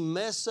see him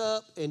mess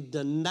up and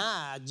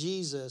deny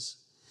Jesus.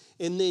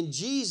 And then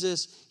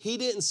Jesus, he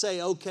didn't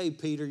say, okay,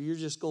 Peter, you're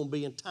just going to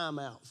be in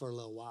timeout for a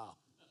little while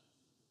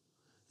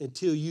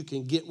until you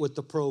can get with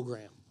the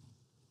program.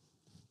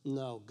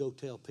 No, go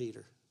tell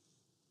Peter.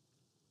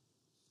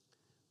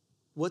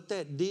 What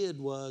that did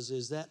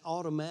is that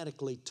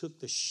automatically took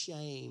the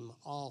shame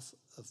off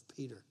of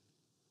Peter.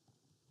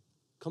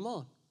 Come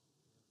on.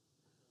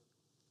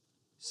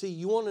 See,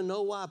 you want to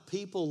know why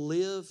people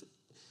live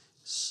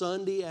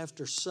Sunday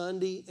after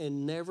Sunday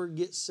and never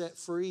get set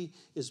free?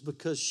 Is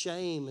because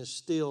shame is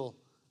still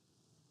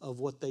of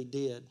what they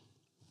did.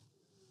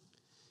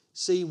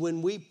 See,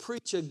 when we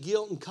preach a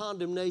guilt and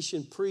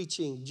condemnation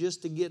preaching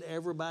just to get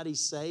everybody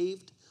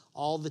saved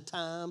all the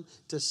time,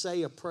 to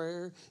say a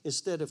prayer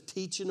instead of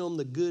teaching them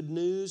the good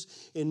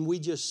news, and we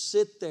just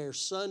sit there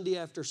Sunday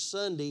after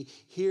Sunday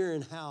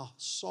hearing how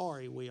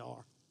sorry we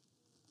are.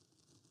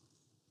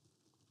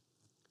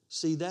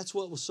 See, that's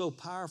what was so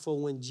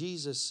powerful when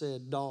Jesus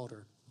said,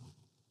 daughter,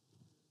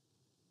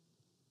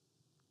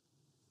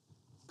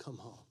 come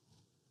home.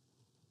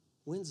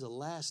 When's the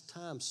last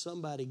time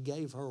somebody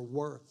gave her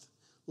worth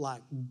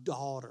like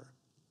daughter?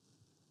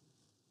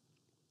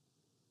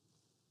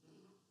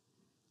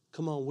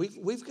 Come on,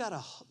 we've got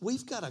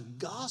a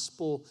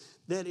gospel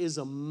that is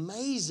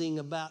amazing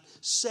about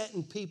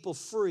setting people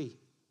free.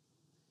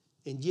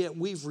 And yet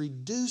we've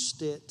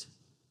reduced it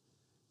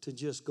to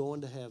just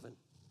going to heaven.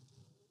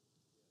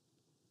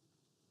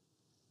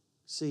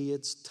 See,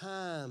 it's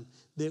time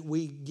that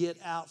we get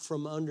out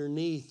from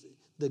underneath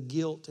the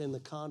guilt and the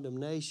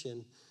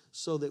condemnation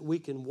so that we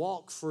can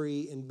walk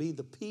free and be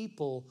the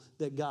people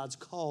that God's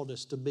called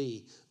us to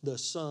be, the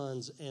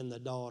sons and the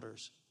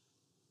daughters.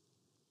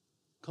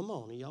 Come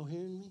on, are y'all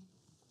hearing me?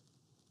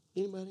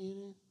 Anybody in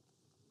here?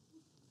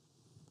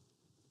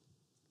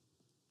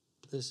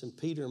 Listen,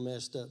 Peter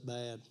messed up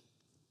bad.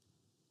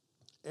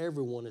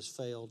 Everyone has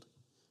failed.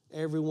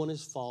 Everyone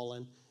has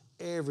fallen.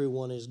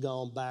 Everyone has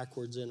gone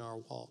backwards in our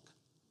walk.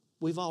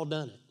 We've all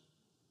done it.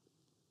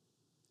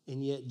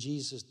 And yet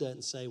Jesus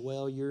doesn't say,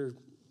 well, you're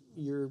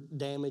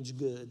damaged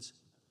goods.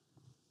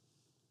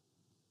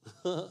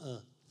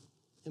 Let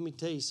me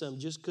tell you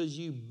something. Just because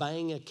you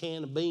bang a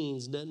can of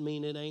beans doesn't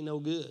mean it ain't no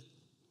good.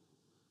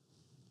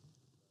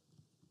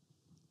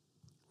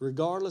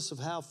 Regardless of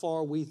how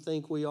far we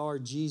think we are,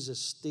 Jesus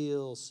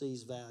still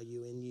sees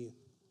value in you.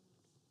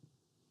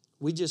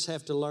 We just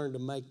have to learn to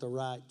make the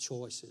right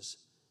choices.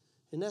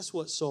 And that's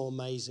what's so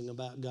amazing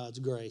about God's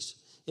grace.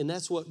 And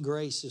that's what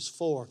grace is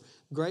for.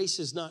 Grace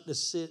is not to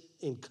sit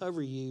and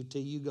cover you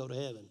till you go to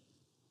heaven.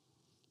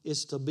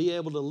 It's to be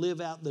able to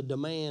live out the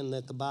demand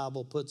that the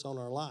Bible puts on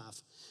our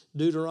life.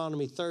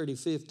 Deuteronomy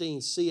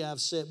 30:15, see, I've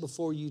set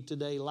before you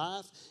today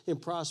life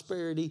and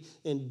prosperity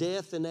and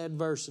death and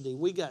adversity.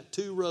 We got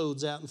two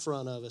roads out in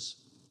front of us.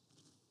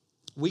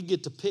 We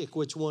get to pick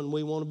which one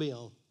we want to be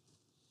on,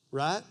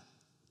 right?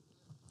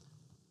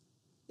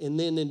 And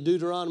then in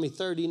Deuteronomy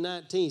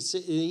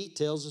 30:19, he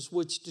tells us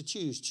which to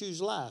choose.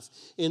 Choose life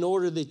in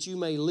order that you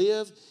may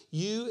live,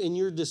 you and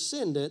your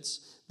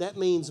descendants. That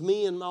means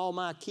me and all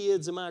my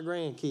kids and my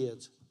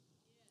grandkids.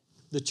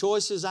 The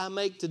choices I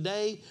make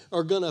today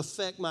are going to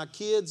affect my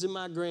kids and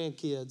my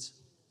grandkids.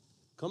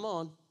 Come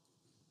on.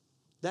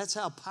 That's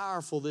how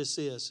powerful this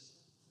is.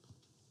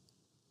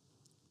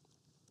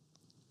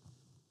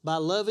 by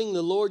loving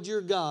the Lord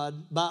your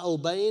God, by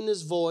obeying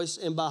His voice,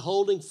 and by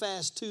holding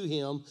fast to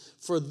Him,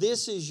 for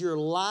this is your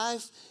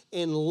life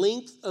and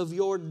length of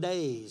your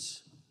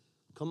days.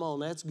 Come on,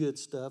 that's good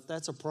stuff.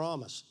 That's a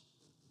promise.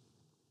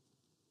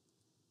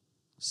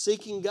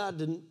 Seeking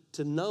God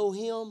to know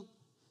Him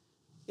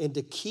and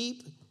to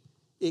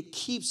it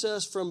keeps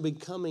us from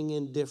becoming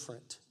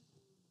indifferent.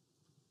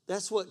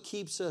 That's what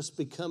keeps us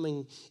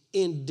becoming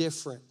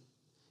indifferent.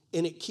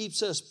 And it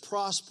keeps us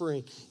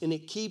prospering. And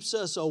it keeps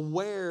us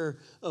aware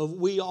of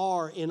we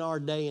are in our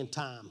day and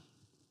time.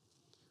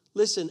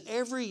 Listen,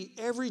 every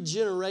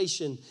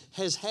generation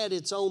has had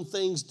its own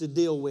things to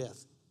deal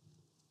with.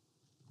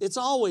 It's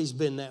always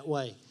been that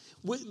way.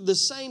 The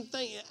same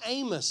thing,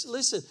 Amos.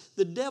 Listen,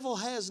 the devil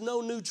has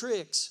no new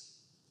tricks.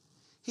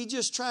 He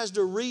just tries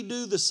to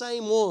redo the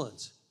same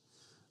ones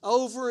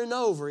over and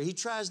over. He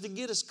tries to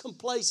get us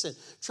complacent,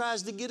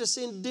 tries to get us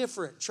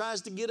indifferent,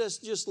 tries to get us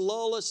just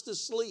lull us to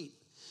sleep,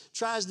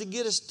 tries to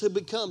get us to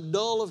become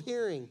dull of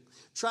hearing,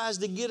 tries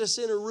to get us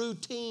in a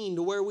routine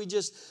to where we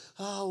just,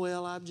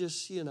 I'm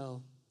just,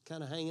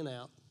 kind of hanging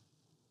out.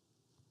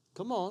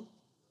 Come on.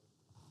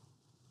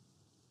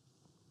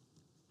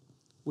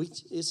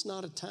 It's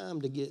not a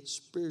time to get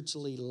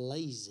spiritually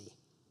lazy.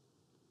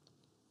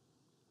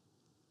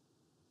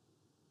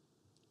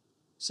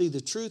 See,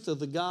 the truth of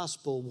the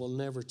gospel will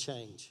never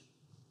change,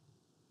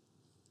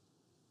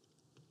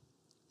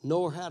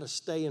 nor how to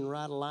stay in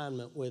right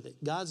alignment with it.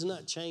 God's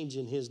not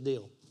changing His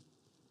deal.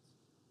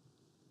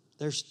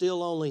 There's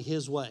still only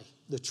His way,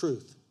 the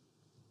truth.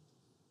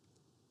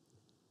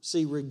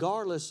 See,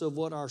 regardless of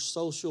what our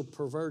social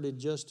perverted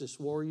justice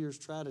warriors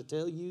try to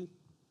tell you,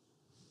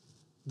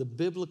 the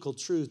biblical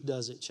truth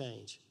doesn't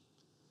change.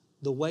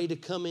 The way to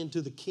come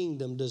into the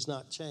kingdom does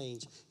not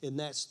change, and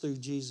that's through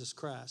Jesus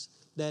Christ.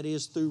 That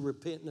is through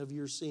repenting of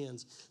your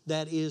sins.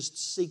 That is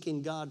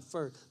seeking God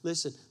first.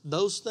 Listen,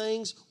 those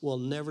things will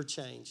never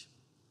change.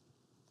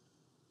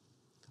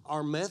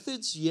 Our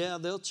methods,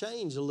 they'll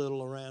change a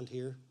little around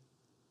here.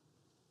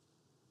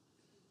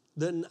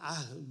 Then,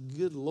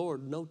 good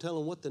Lord, no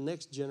telling what the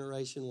next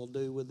generation will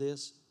do with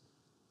this.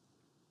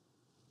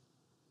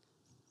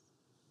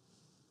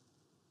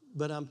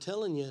 But I'm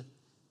telling you,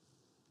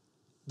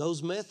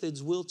 those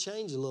methods will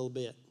change a little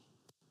bit.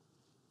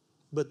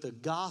 But the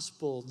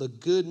gospel, the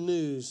good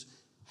news,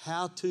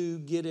 how to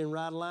get in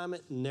right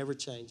alignment, never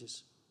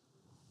changes.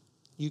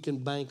 You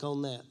can bank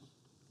on that.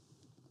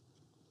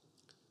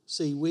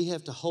 See, we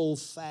have to hold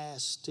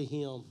fast to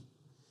Him,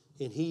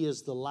 and He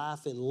is the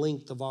life and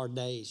length of our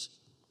days.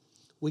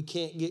 We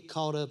can't get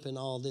caught up in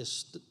all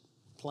this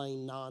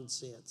plain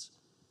nonsense.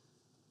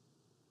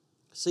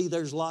 See,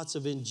 there's lots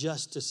of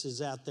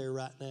injustices out there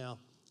right now,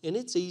 and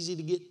it's easy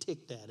to get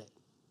ticked at it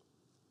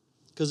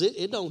because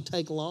it don't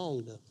take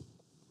long to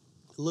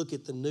look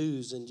at the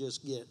news and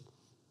just get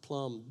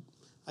plumb.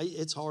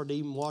 It's hard to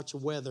even watch the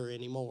weather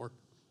anymore.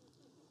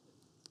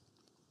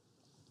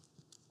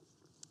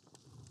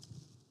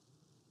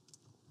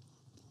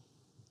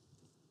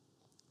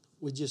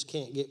 We just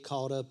can't get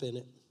caught up in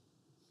it.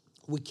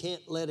 We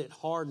can't let it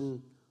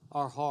harden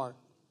our heart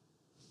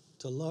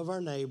to love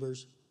our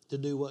neighbors, to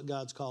do what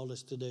God's called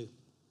us to do.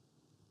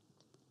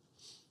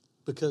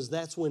 Because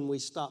that's when we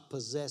stop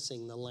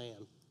possessing the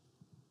land,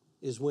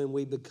 is when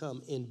we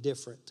become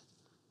indifferent.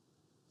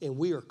 And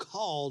we are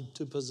called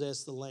to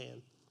possess the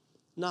land,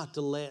 not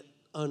to let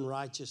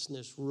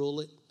unrighteousness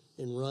rule it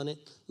and run it.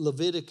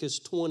 Leviticus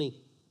 20.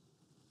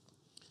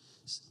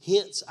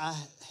 Hence I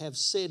have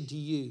said to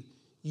you,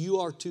 you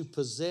are to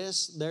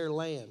possess their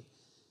land,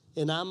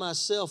 and I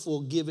myself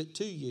will give it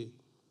to you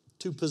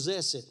to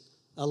possess it,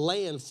 a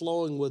land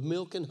flowing with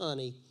milk and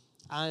honey.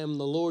 I am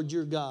the Lord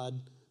your God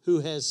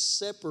who has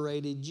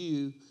separated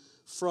you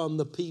from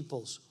the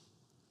peoples.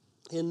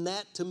 And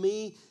that to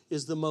me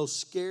is the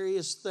most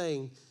scariest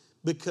thing,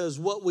 because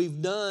what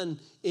we've done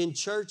in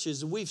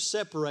churches, we've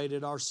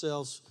separated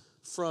ourselves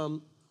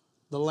from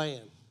the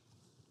land.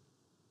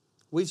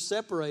 We've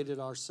separated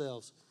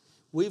ourselves.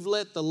 We've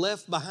let the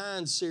Left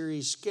Behind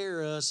series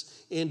scare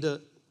us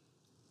into,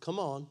 come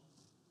on.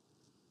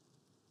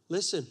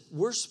 Listen,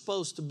 we're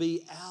supposed to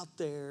be out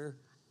there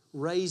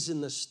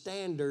raising the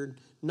standard,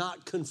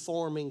 not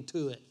conforming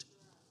to it.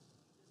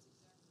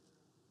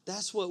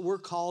 That's what we're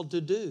called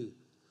to do.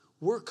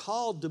 We're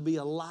called to be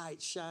a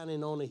light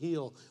shining on a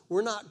hill.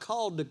 We're not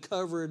called to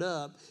cover it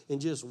up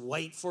and just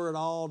wait for it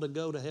all to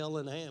go to hell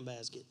in a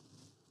handbasket.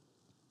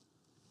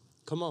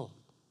 Come on.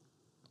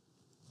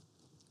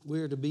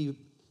 We're to be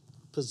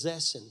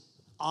possessing,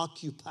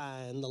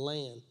 occupying the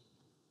land.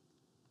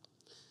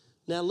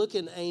 Now look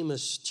in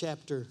Amos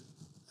chapter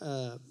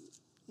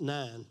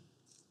 9.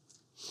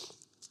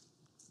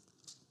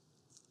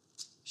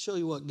 Show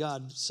you what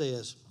God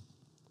says.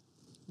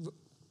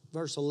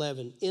 Verse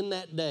 11, in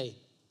that day.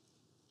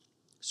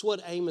 It's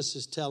what Amos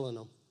is telling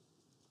them.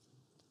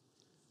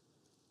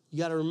 You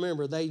got to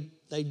remember, they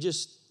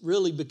just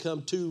really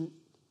become too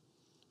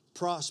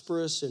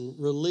prosperous and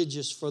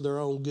religious for their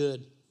own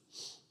good.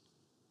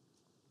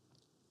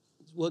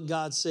 What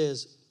God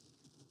says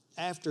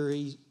after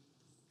He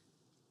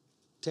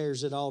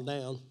tears it all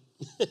down.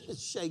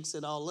 Shakes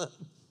it all up.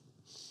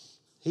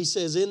 He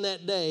says, in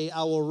that day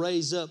I will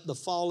raise up the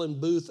fallen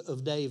booth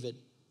of David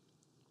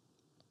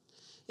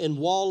and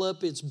wall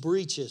up its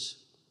breaches.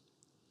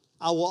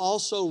 I will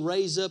also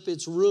raise up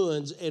its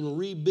ruins and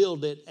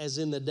rebuild it as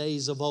in the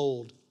days of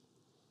old.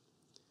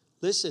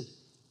 Listen,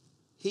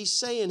 he's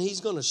saying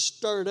he's going to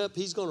stir it up.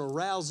 He's going to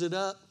rouse it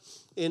up.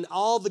 In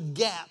all the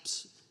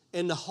gaps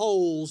and the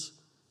holes,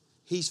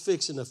 he's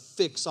fixing to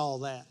fix all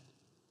that.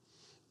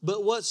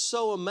 But what's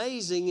so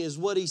amazing is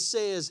what he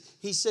says.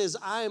 He says,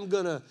 I am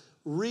going to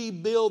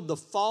rebuild the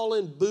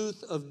fallen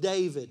booth of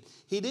David.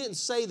 He didn't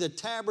say the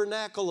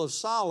tabernacle of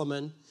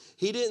Solomon.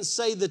 He didn't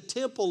say the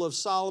temple of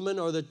Solomon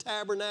or the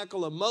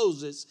tabernacle of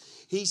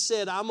Moses. He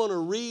said, I'm going to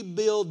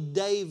rebuild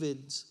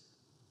David's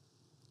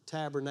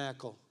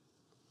tabernacle.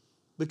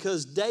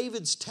 Because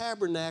David's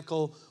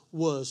tabernacle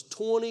was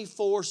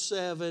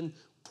 24/7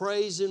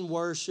 praise and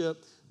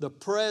worship, the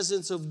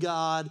presence of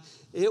God.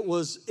 It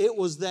was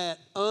that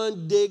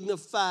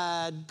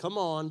undignified, come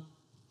on.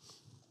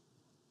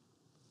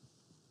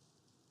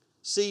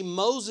 See,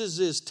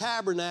 Moses'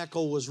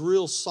 tabernacle was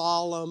real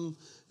solemn,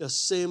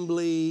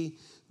 assembly.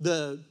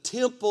 The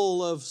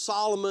temple of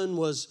Solomon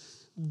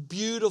was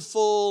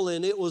beautiful,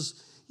 and it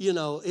was,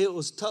 it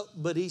was tough.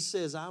 But he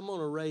says, I'm going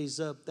to raise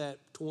up that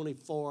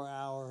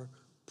 24-hour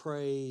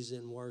praise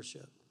and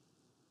worship.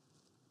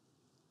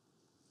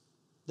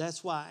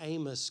 That's why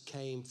Amos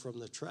came from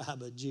the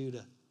tribe of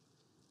Judah,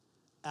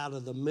 out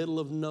of the middle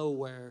of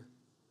nowhere.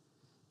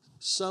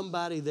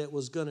 Somebody that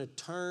was going to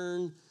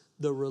turn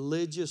the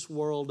religious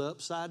world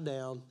upside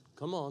down.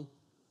 Come on.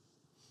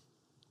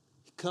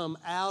 Come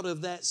out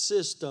of that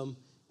system,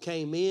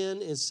 came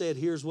in and said,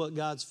 here's what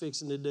God's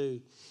fixing to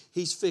do.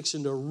 He's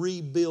fixing to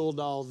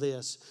rebuild all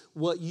this.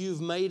 What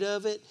you've made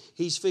of it,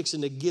 he's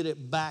fixing to get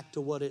it back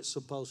to what it's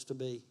supposed to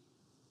be.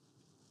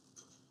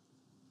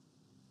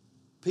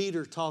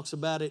 Peter talks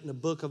about it in the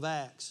book of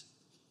Acts.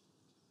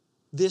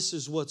 This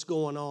is what's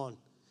going on.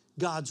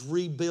 God's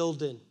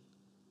rebuilding.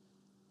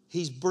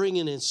 He's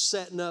bringing and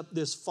setting up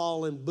this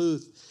fallen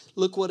booth.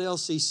 Look what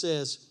else he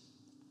says.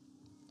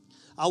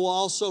 I will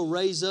also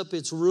raise up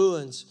its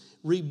ruins,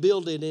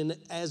 rebuild it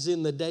as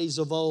in the days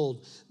of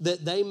old,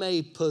 that they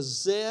may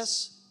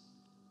possess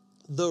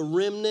the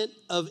remnant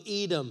of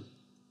Edom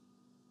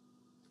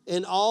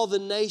and all the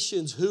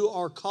nations who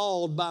are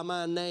called by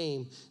my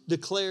name,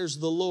 declares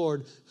the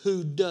Lord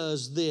who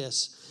does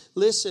this.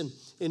 Listen,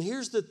 and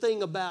here's the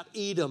thing about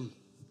Edom.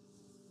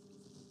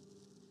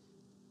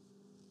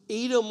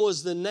 Edom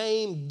was the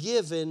name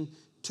given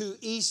to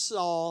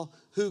Esau,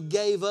 who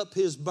gave up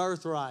his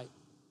birthright.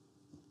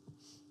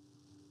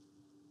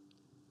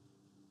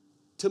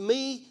 To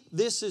me,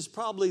 this is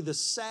probably the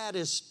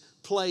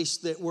saddest place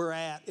that we're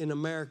at in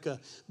America,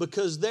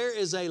 because there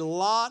is a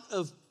lot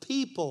of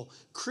people,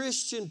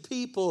 Christian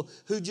people,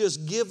 who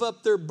just give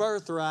up their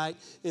birthright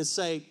and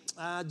say,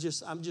 I'm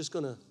just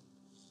going to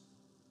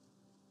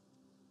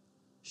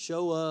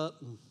show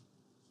up.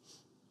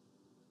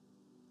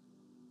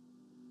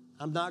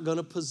 I'm not going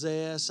to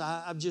possess.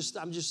 I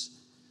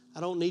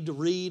don't need to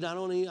read.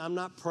 I'm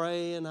not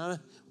praying. I'm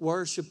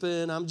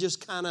worshiping. I'm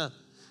just kind of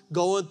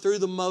going through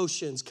the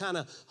motions, kind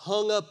of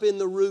hung up in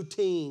the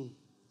routine.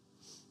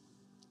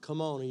 Come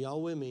on, are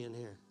y'all with me in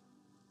here?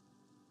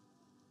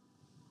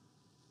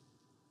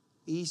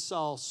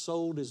 Esau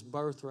sold his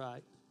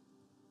birthright.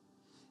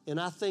 And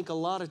I think a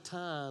lot of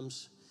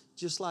times,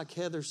 just like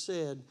Heather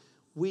said,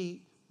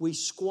 we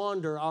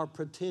squander our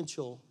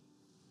potential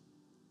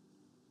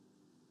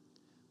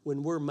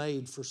when we're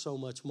made for so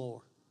much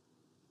more.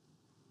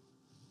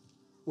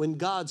 When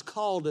God's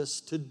called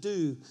us to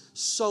do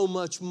so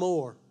much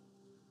more.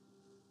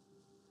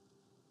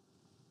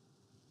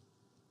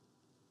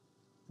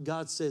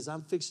 God says,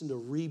 I'm fixing to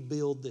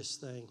rebuild this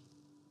thing.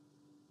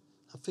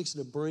 I'm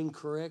fixing to bring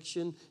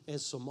correction and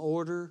some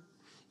order.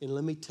 And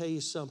let me tell you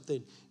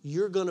something.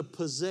 You're going to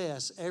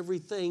possess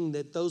everything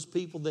that those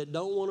people that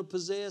don't want to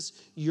possess,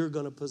 you're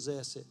going to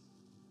possess it.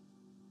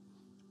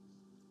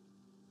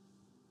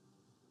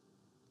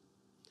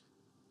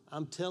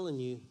 I'm telling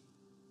you,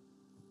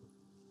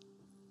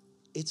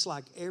 it's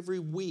like every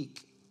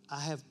week I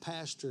have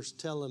pastors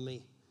telling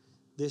me,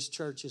 this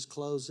church is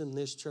closing,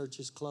 this church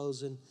is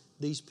closing,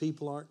 these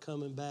people aren't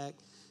coming back.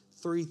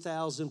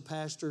 3,000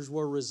 pastors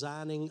were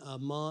resigning a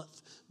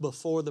month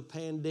before the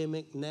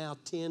pandemic. Now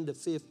 10 to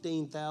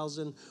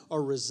 15,000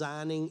 are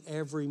resigning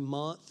every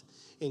month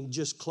and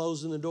just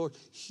closing the door.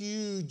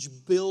 Huge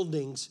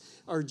buildings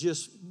are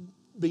just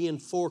being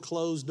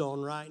foreclosed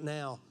on right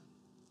now.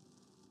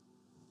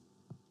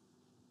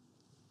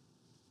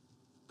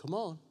 Come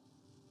on.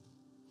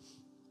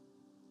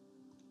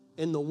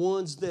 And the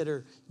ones that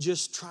are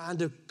just trying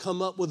to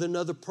come up with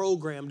another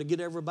program to get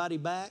everybody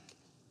back,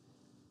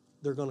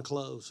 they're going to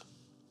close.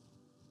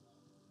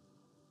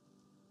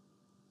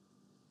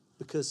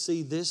 Because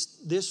see,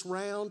 this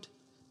round,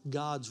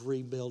 God's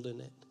rebuilding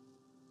it.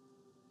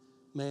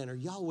 Man, are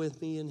y'all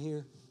with me in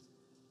here?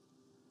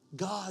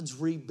 God's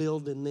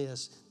rebuilding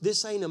this.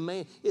 This ain't a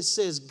man. It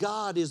says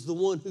God is the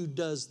one who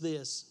does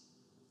this.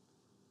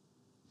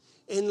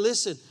 And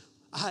listen,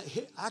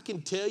 I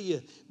can tell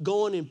you,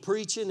 going and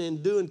preaching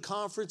and doing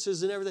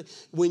conferences and everything,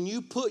 when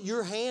you put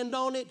your hand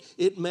on it,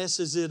 it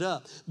messes it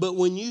up. But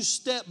when you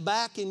step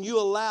back and you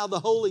allow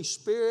the Holy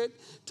Spirit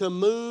to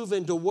move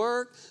and to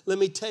work, let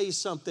me tell you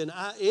something.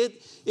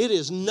 It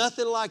is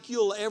nothing like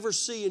you'll ever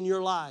see in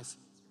your life.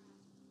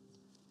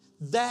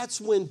 That's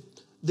when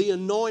the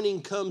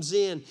anointing comes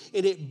in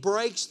and it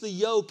breaks the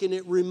yoke and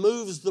it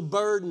removes the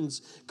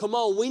burdens. Come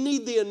on, we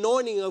need the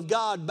anointing of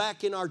God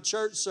back in our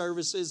church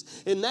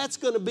services, and that's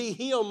going to be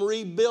Him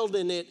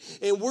rebuilding it,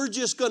 and we're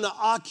just going to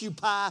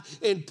occupy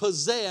and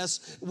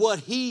possess what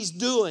He's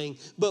doing,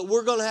 but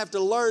we're going to have to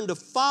learn to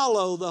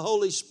follow the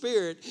Holy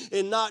Spirit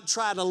and not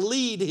try to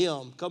lead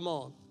Him. Come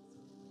on.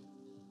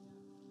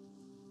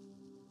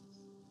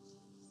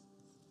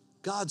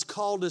 God's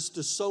called us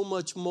to so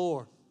much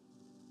more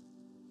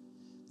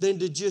than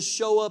to just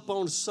show up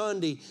on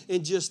Sunday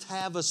and just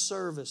have a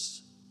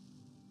service.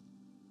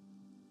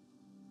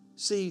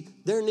 See,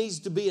 there needs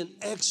to be an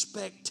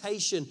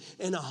expectation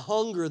and a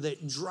hunger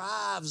that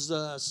drives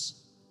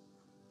us.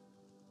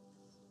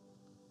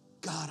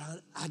 God,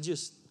 I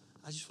just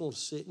want to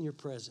sit in your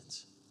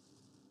presence.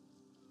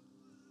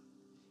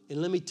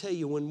 And let me tell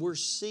you, when we're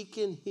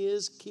seeking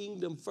His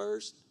kingdom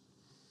first,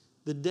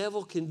 the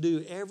devil can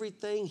do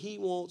everything he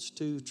wants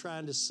to,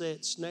 trying to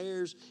set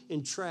snares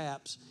and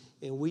traps,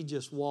 and we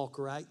just walk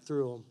right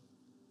through them.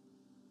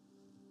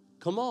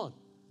 Come on.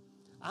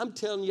 I'm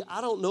telling you,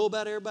 I don't know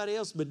about everybody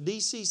else, but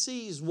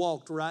DCC's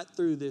walked right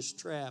through this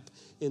trap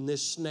and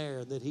this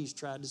snare that he's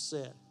tried to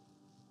set.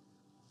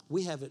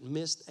 We haven't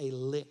missed a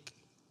lick.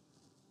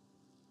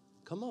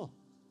 Come on.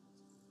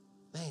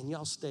 Man,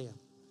 y'all stand.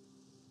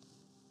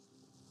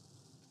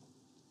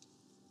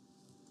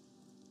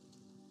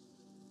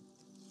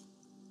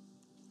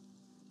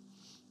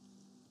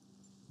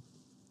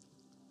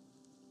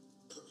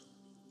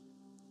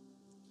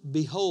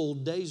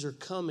 Behold, days are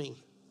coming,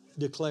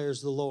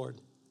 declares the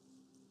Lord,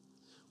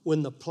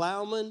 when the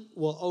plowman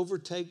will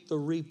overtake the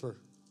reaper,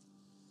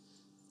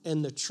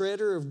 and the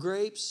treader of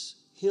grapes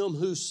him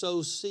who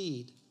sows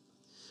seed.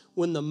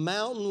 When the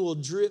mountain will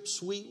drip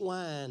sweet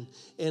wine,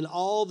 and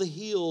all the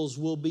hills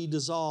will be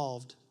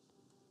dissolved.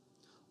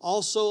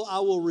 Also, I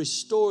will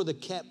restore the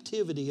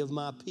captivity of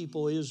my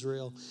people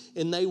Israel,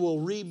 and they will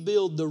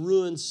rebuild the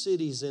ruined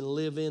cities and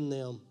live in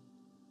them.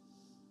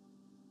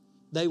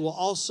 They will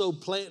also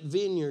plant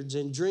vineyards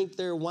and drink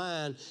their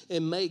wine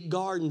and make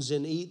gardens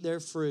and eat their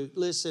fruit.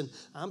 Listen,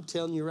 I'm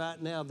telling you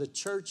right now, the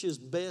church's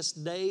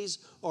best days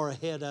are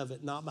ahead of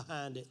it, not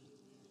behind it.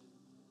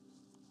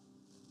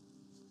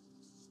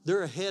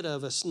 They're ahead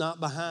of us, not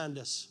behind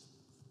us.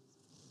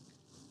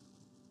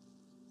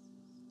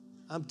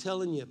 I'm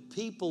telling you,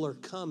 people are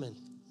coming.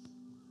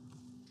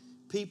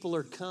 People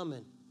are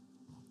coming.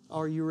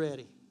 Are you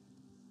ready?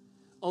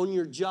 On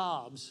your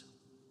jobs.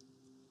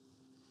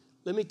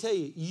 Let me tell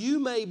you, you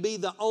may be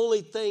the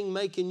only thing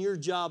making your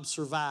job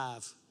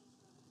survive.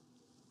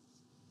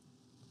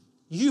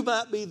 You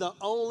might be the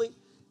only,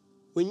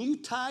 when you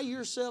tie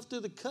yourself to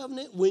the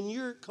covenant,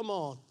 come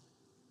on,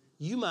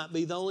 you might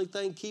be the only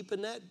thing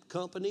keeping that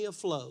company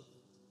afloat.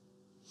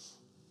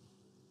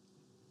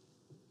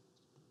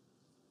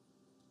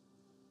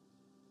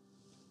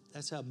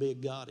 That's how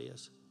big God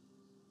is.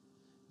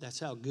 That's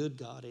how good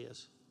God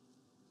is.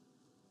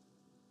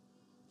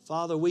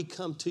 Father, we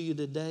come to you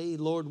today.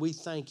 Lord, we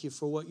thank you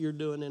for what you're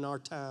doing in our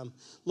time.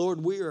 Lord,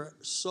 we are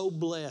so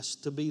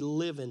blessed to be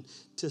living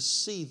to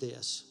see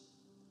this.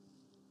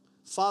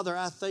 Father,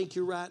 I thank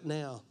you right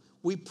now.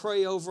 We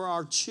pray over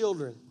our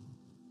children.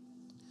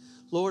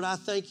 Lord, I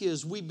thank you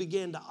as we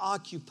begin to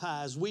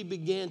occupy, as we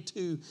begin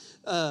to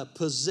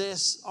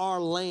possess our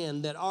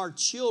land, that our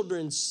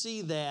children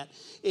see that,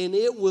 and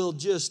it will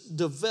just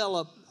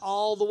develop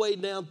all the way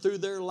down through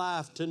their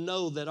life to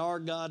know that our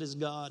God is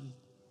God.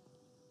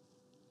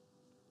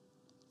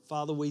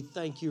 Father, we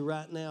thank you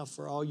right now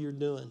for all you're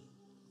doing.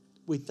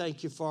 We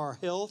thank you for our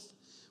health.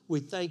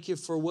 We thank you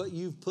for what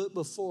you've put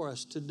before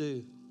us to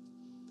do.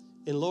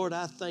 And Lord,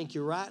 I thank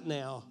you right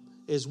now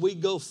as we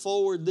go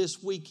forward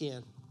this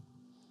weekend,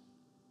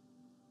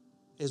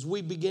 as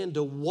we begin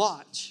to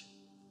watch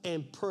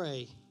and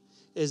pray,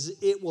 as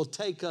it will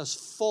take us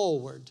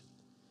forward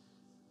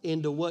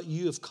into what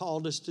you have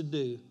called us to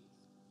do.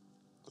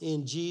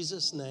 In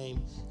Jesus'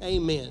 name,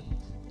 amen.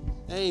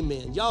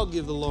 Amen. Y'all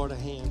give the Lord a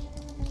hand.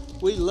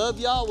 We love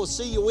y'all. We'll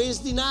see you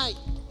Wednesday night.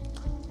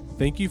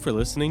 Thank you for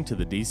listening to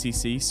the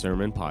DCC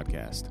Sermon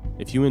Podcast.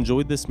 If you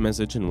enjoyed this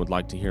message and would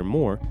like to hear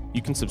more,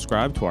 you can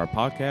subscribe to our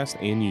podcast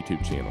and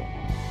YouTube channel.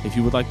 If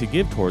you would like to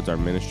give towards our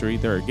ministry,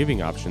 there are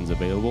giving options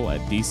available at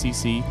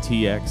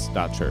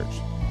dcctx.church.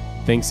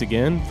 Thanks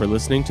again for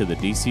listening to the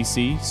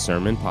DCC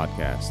Sermon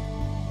Podcast.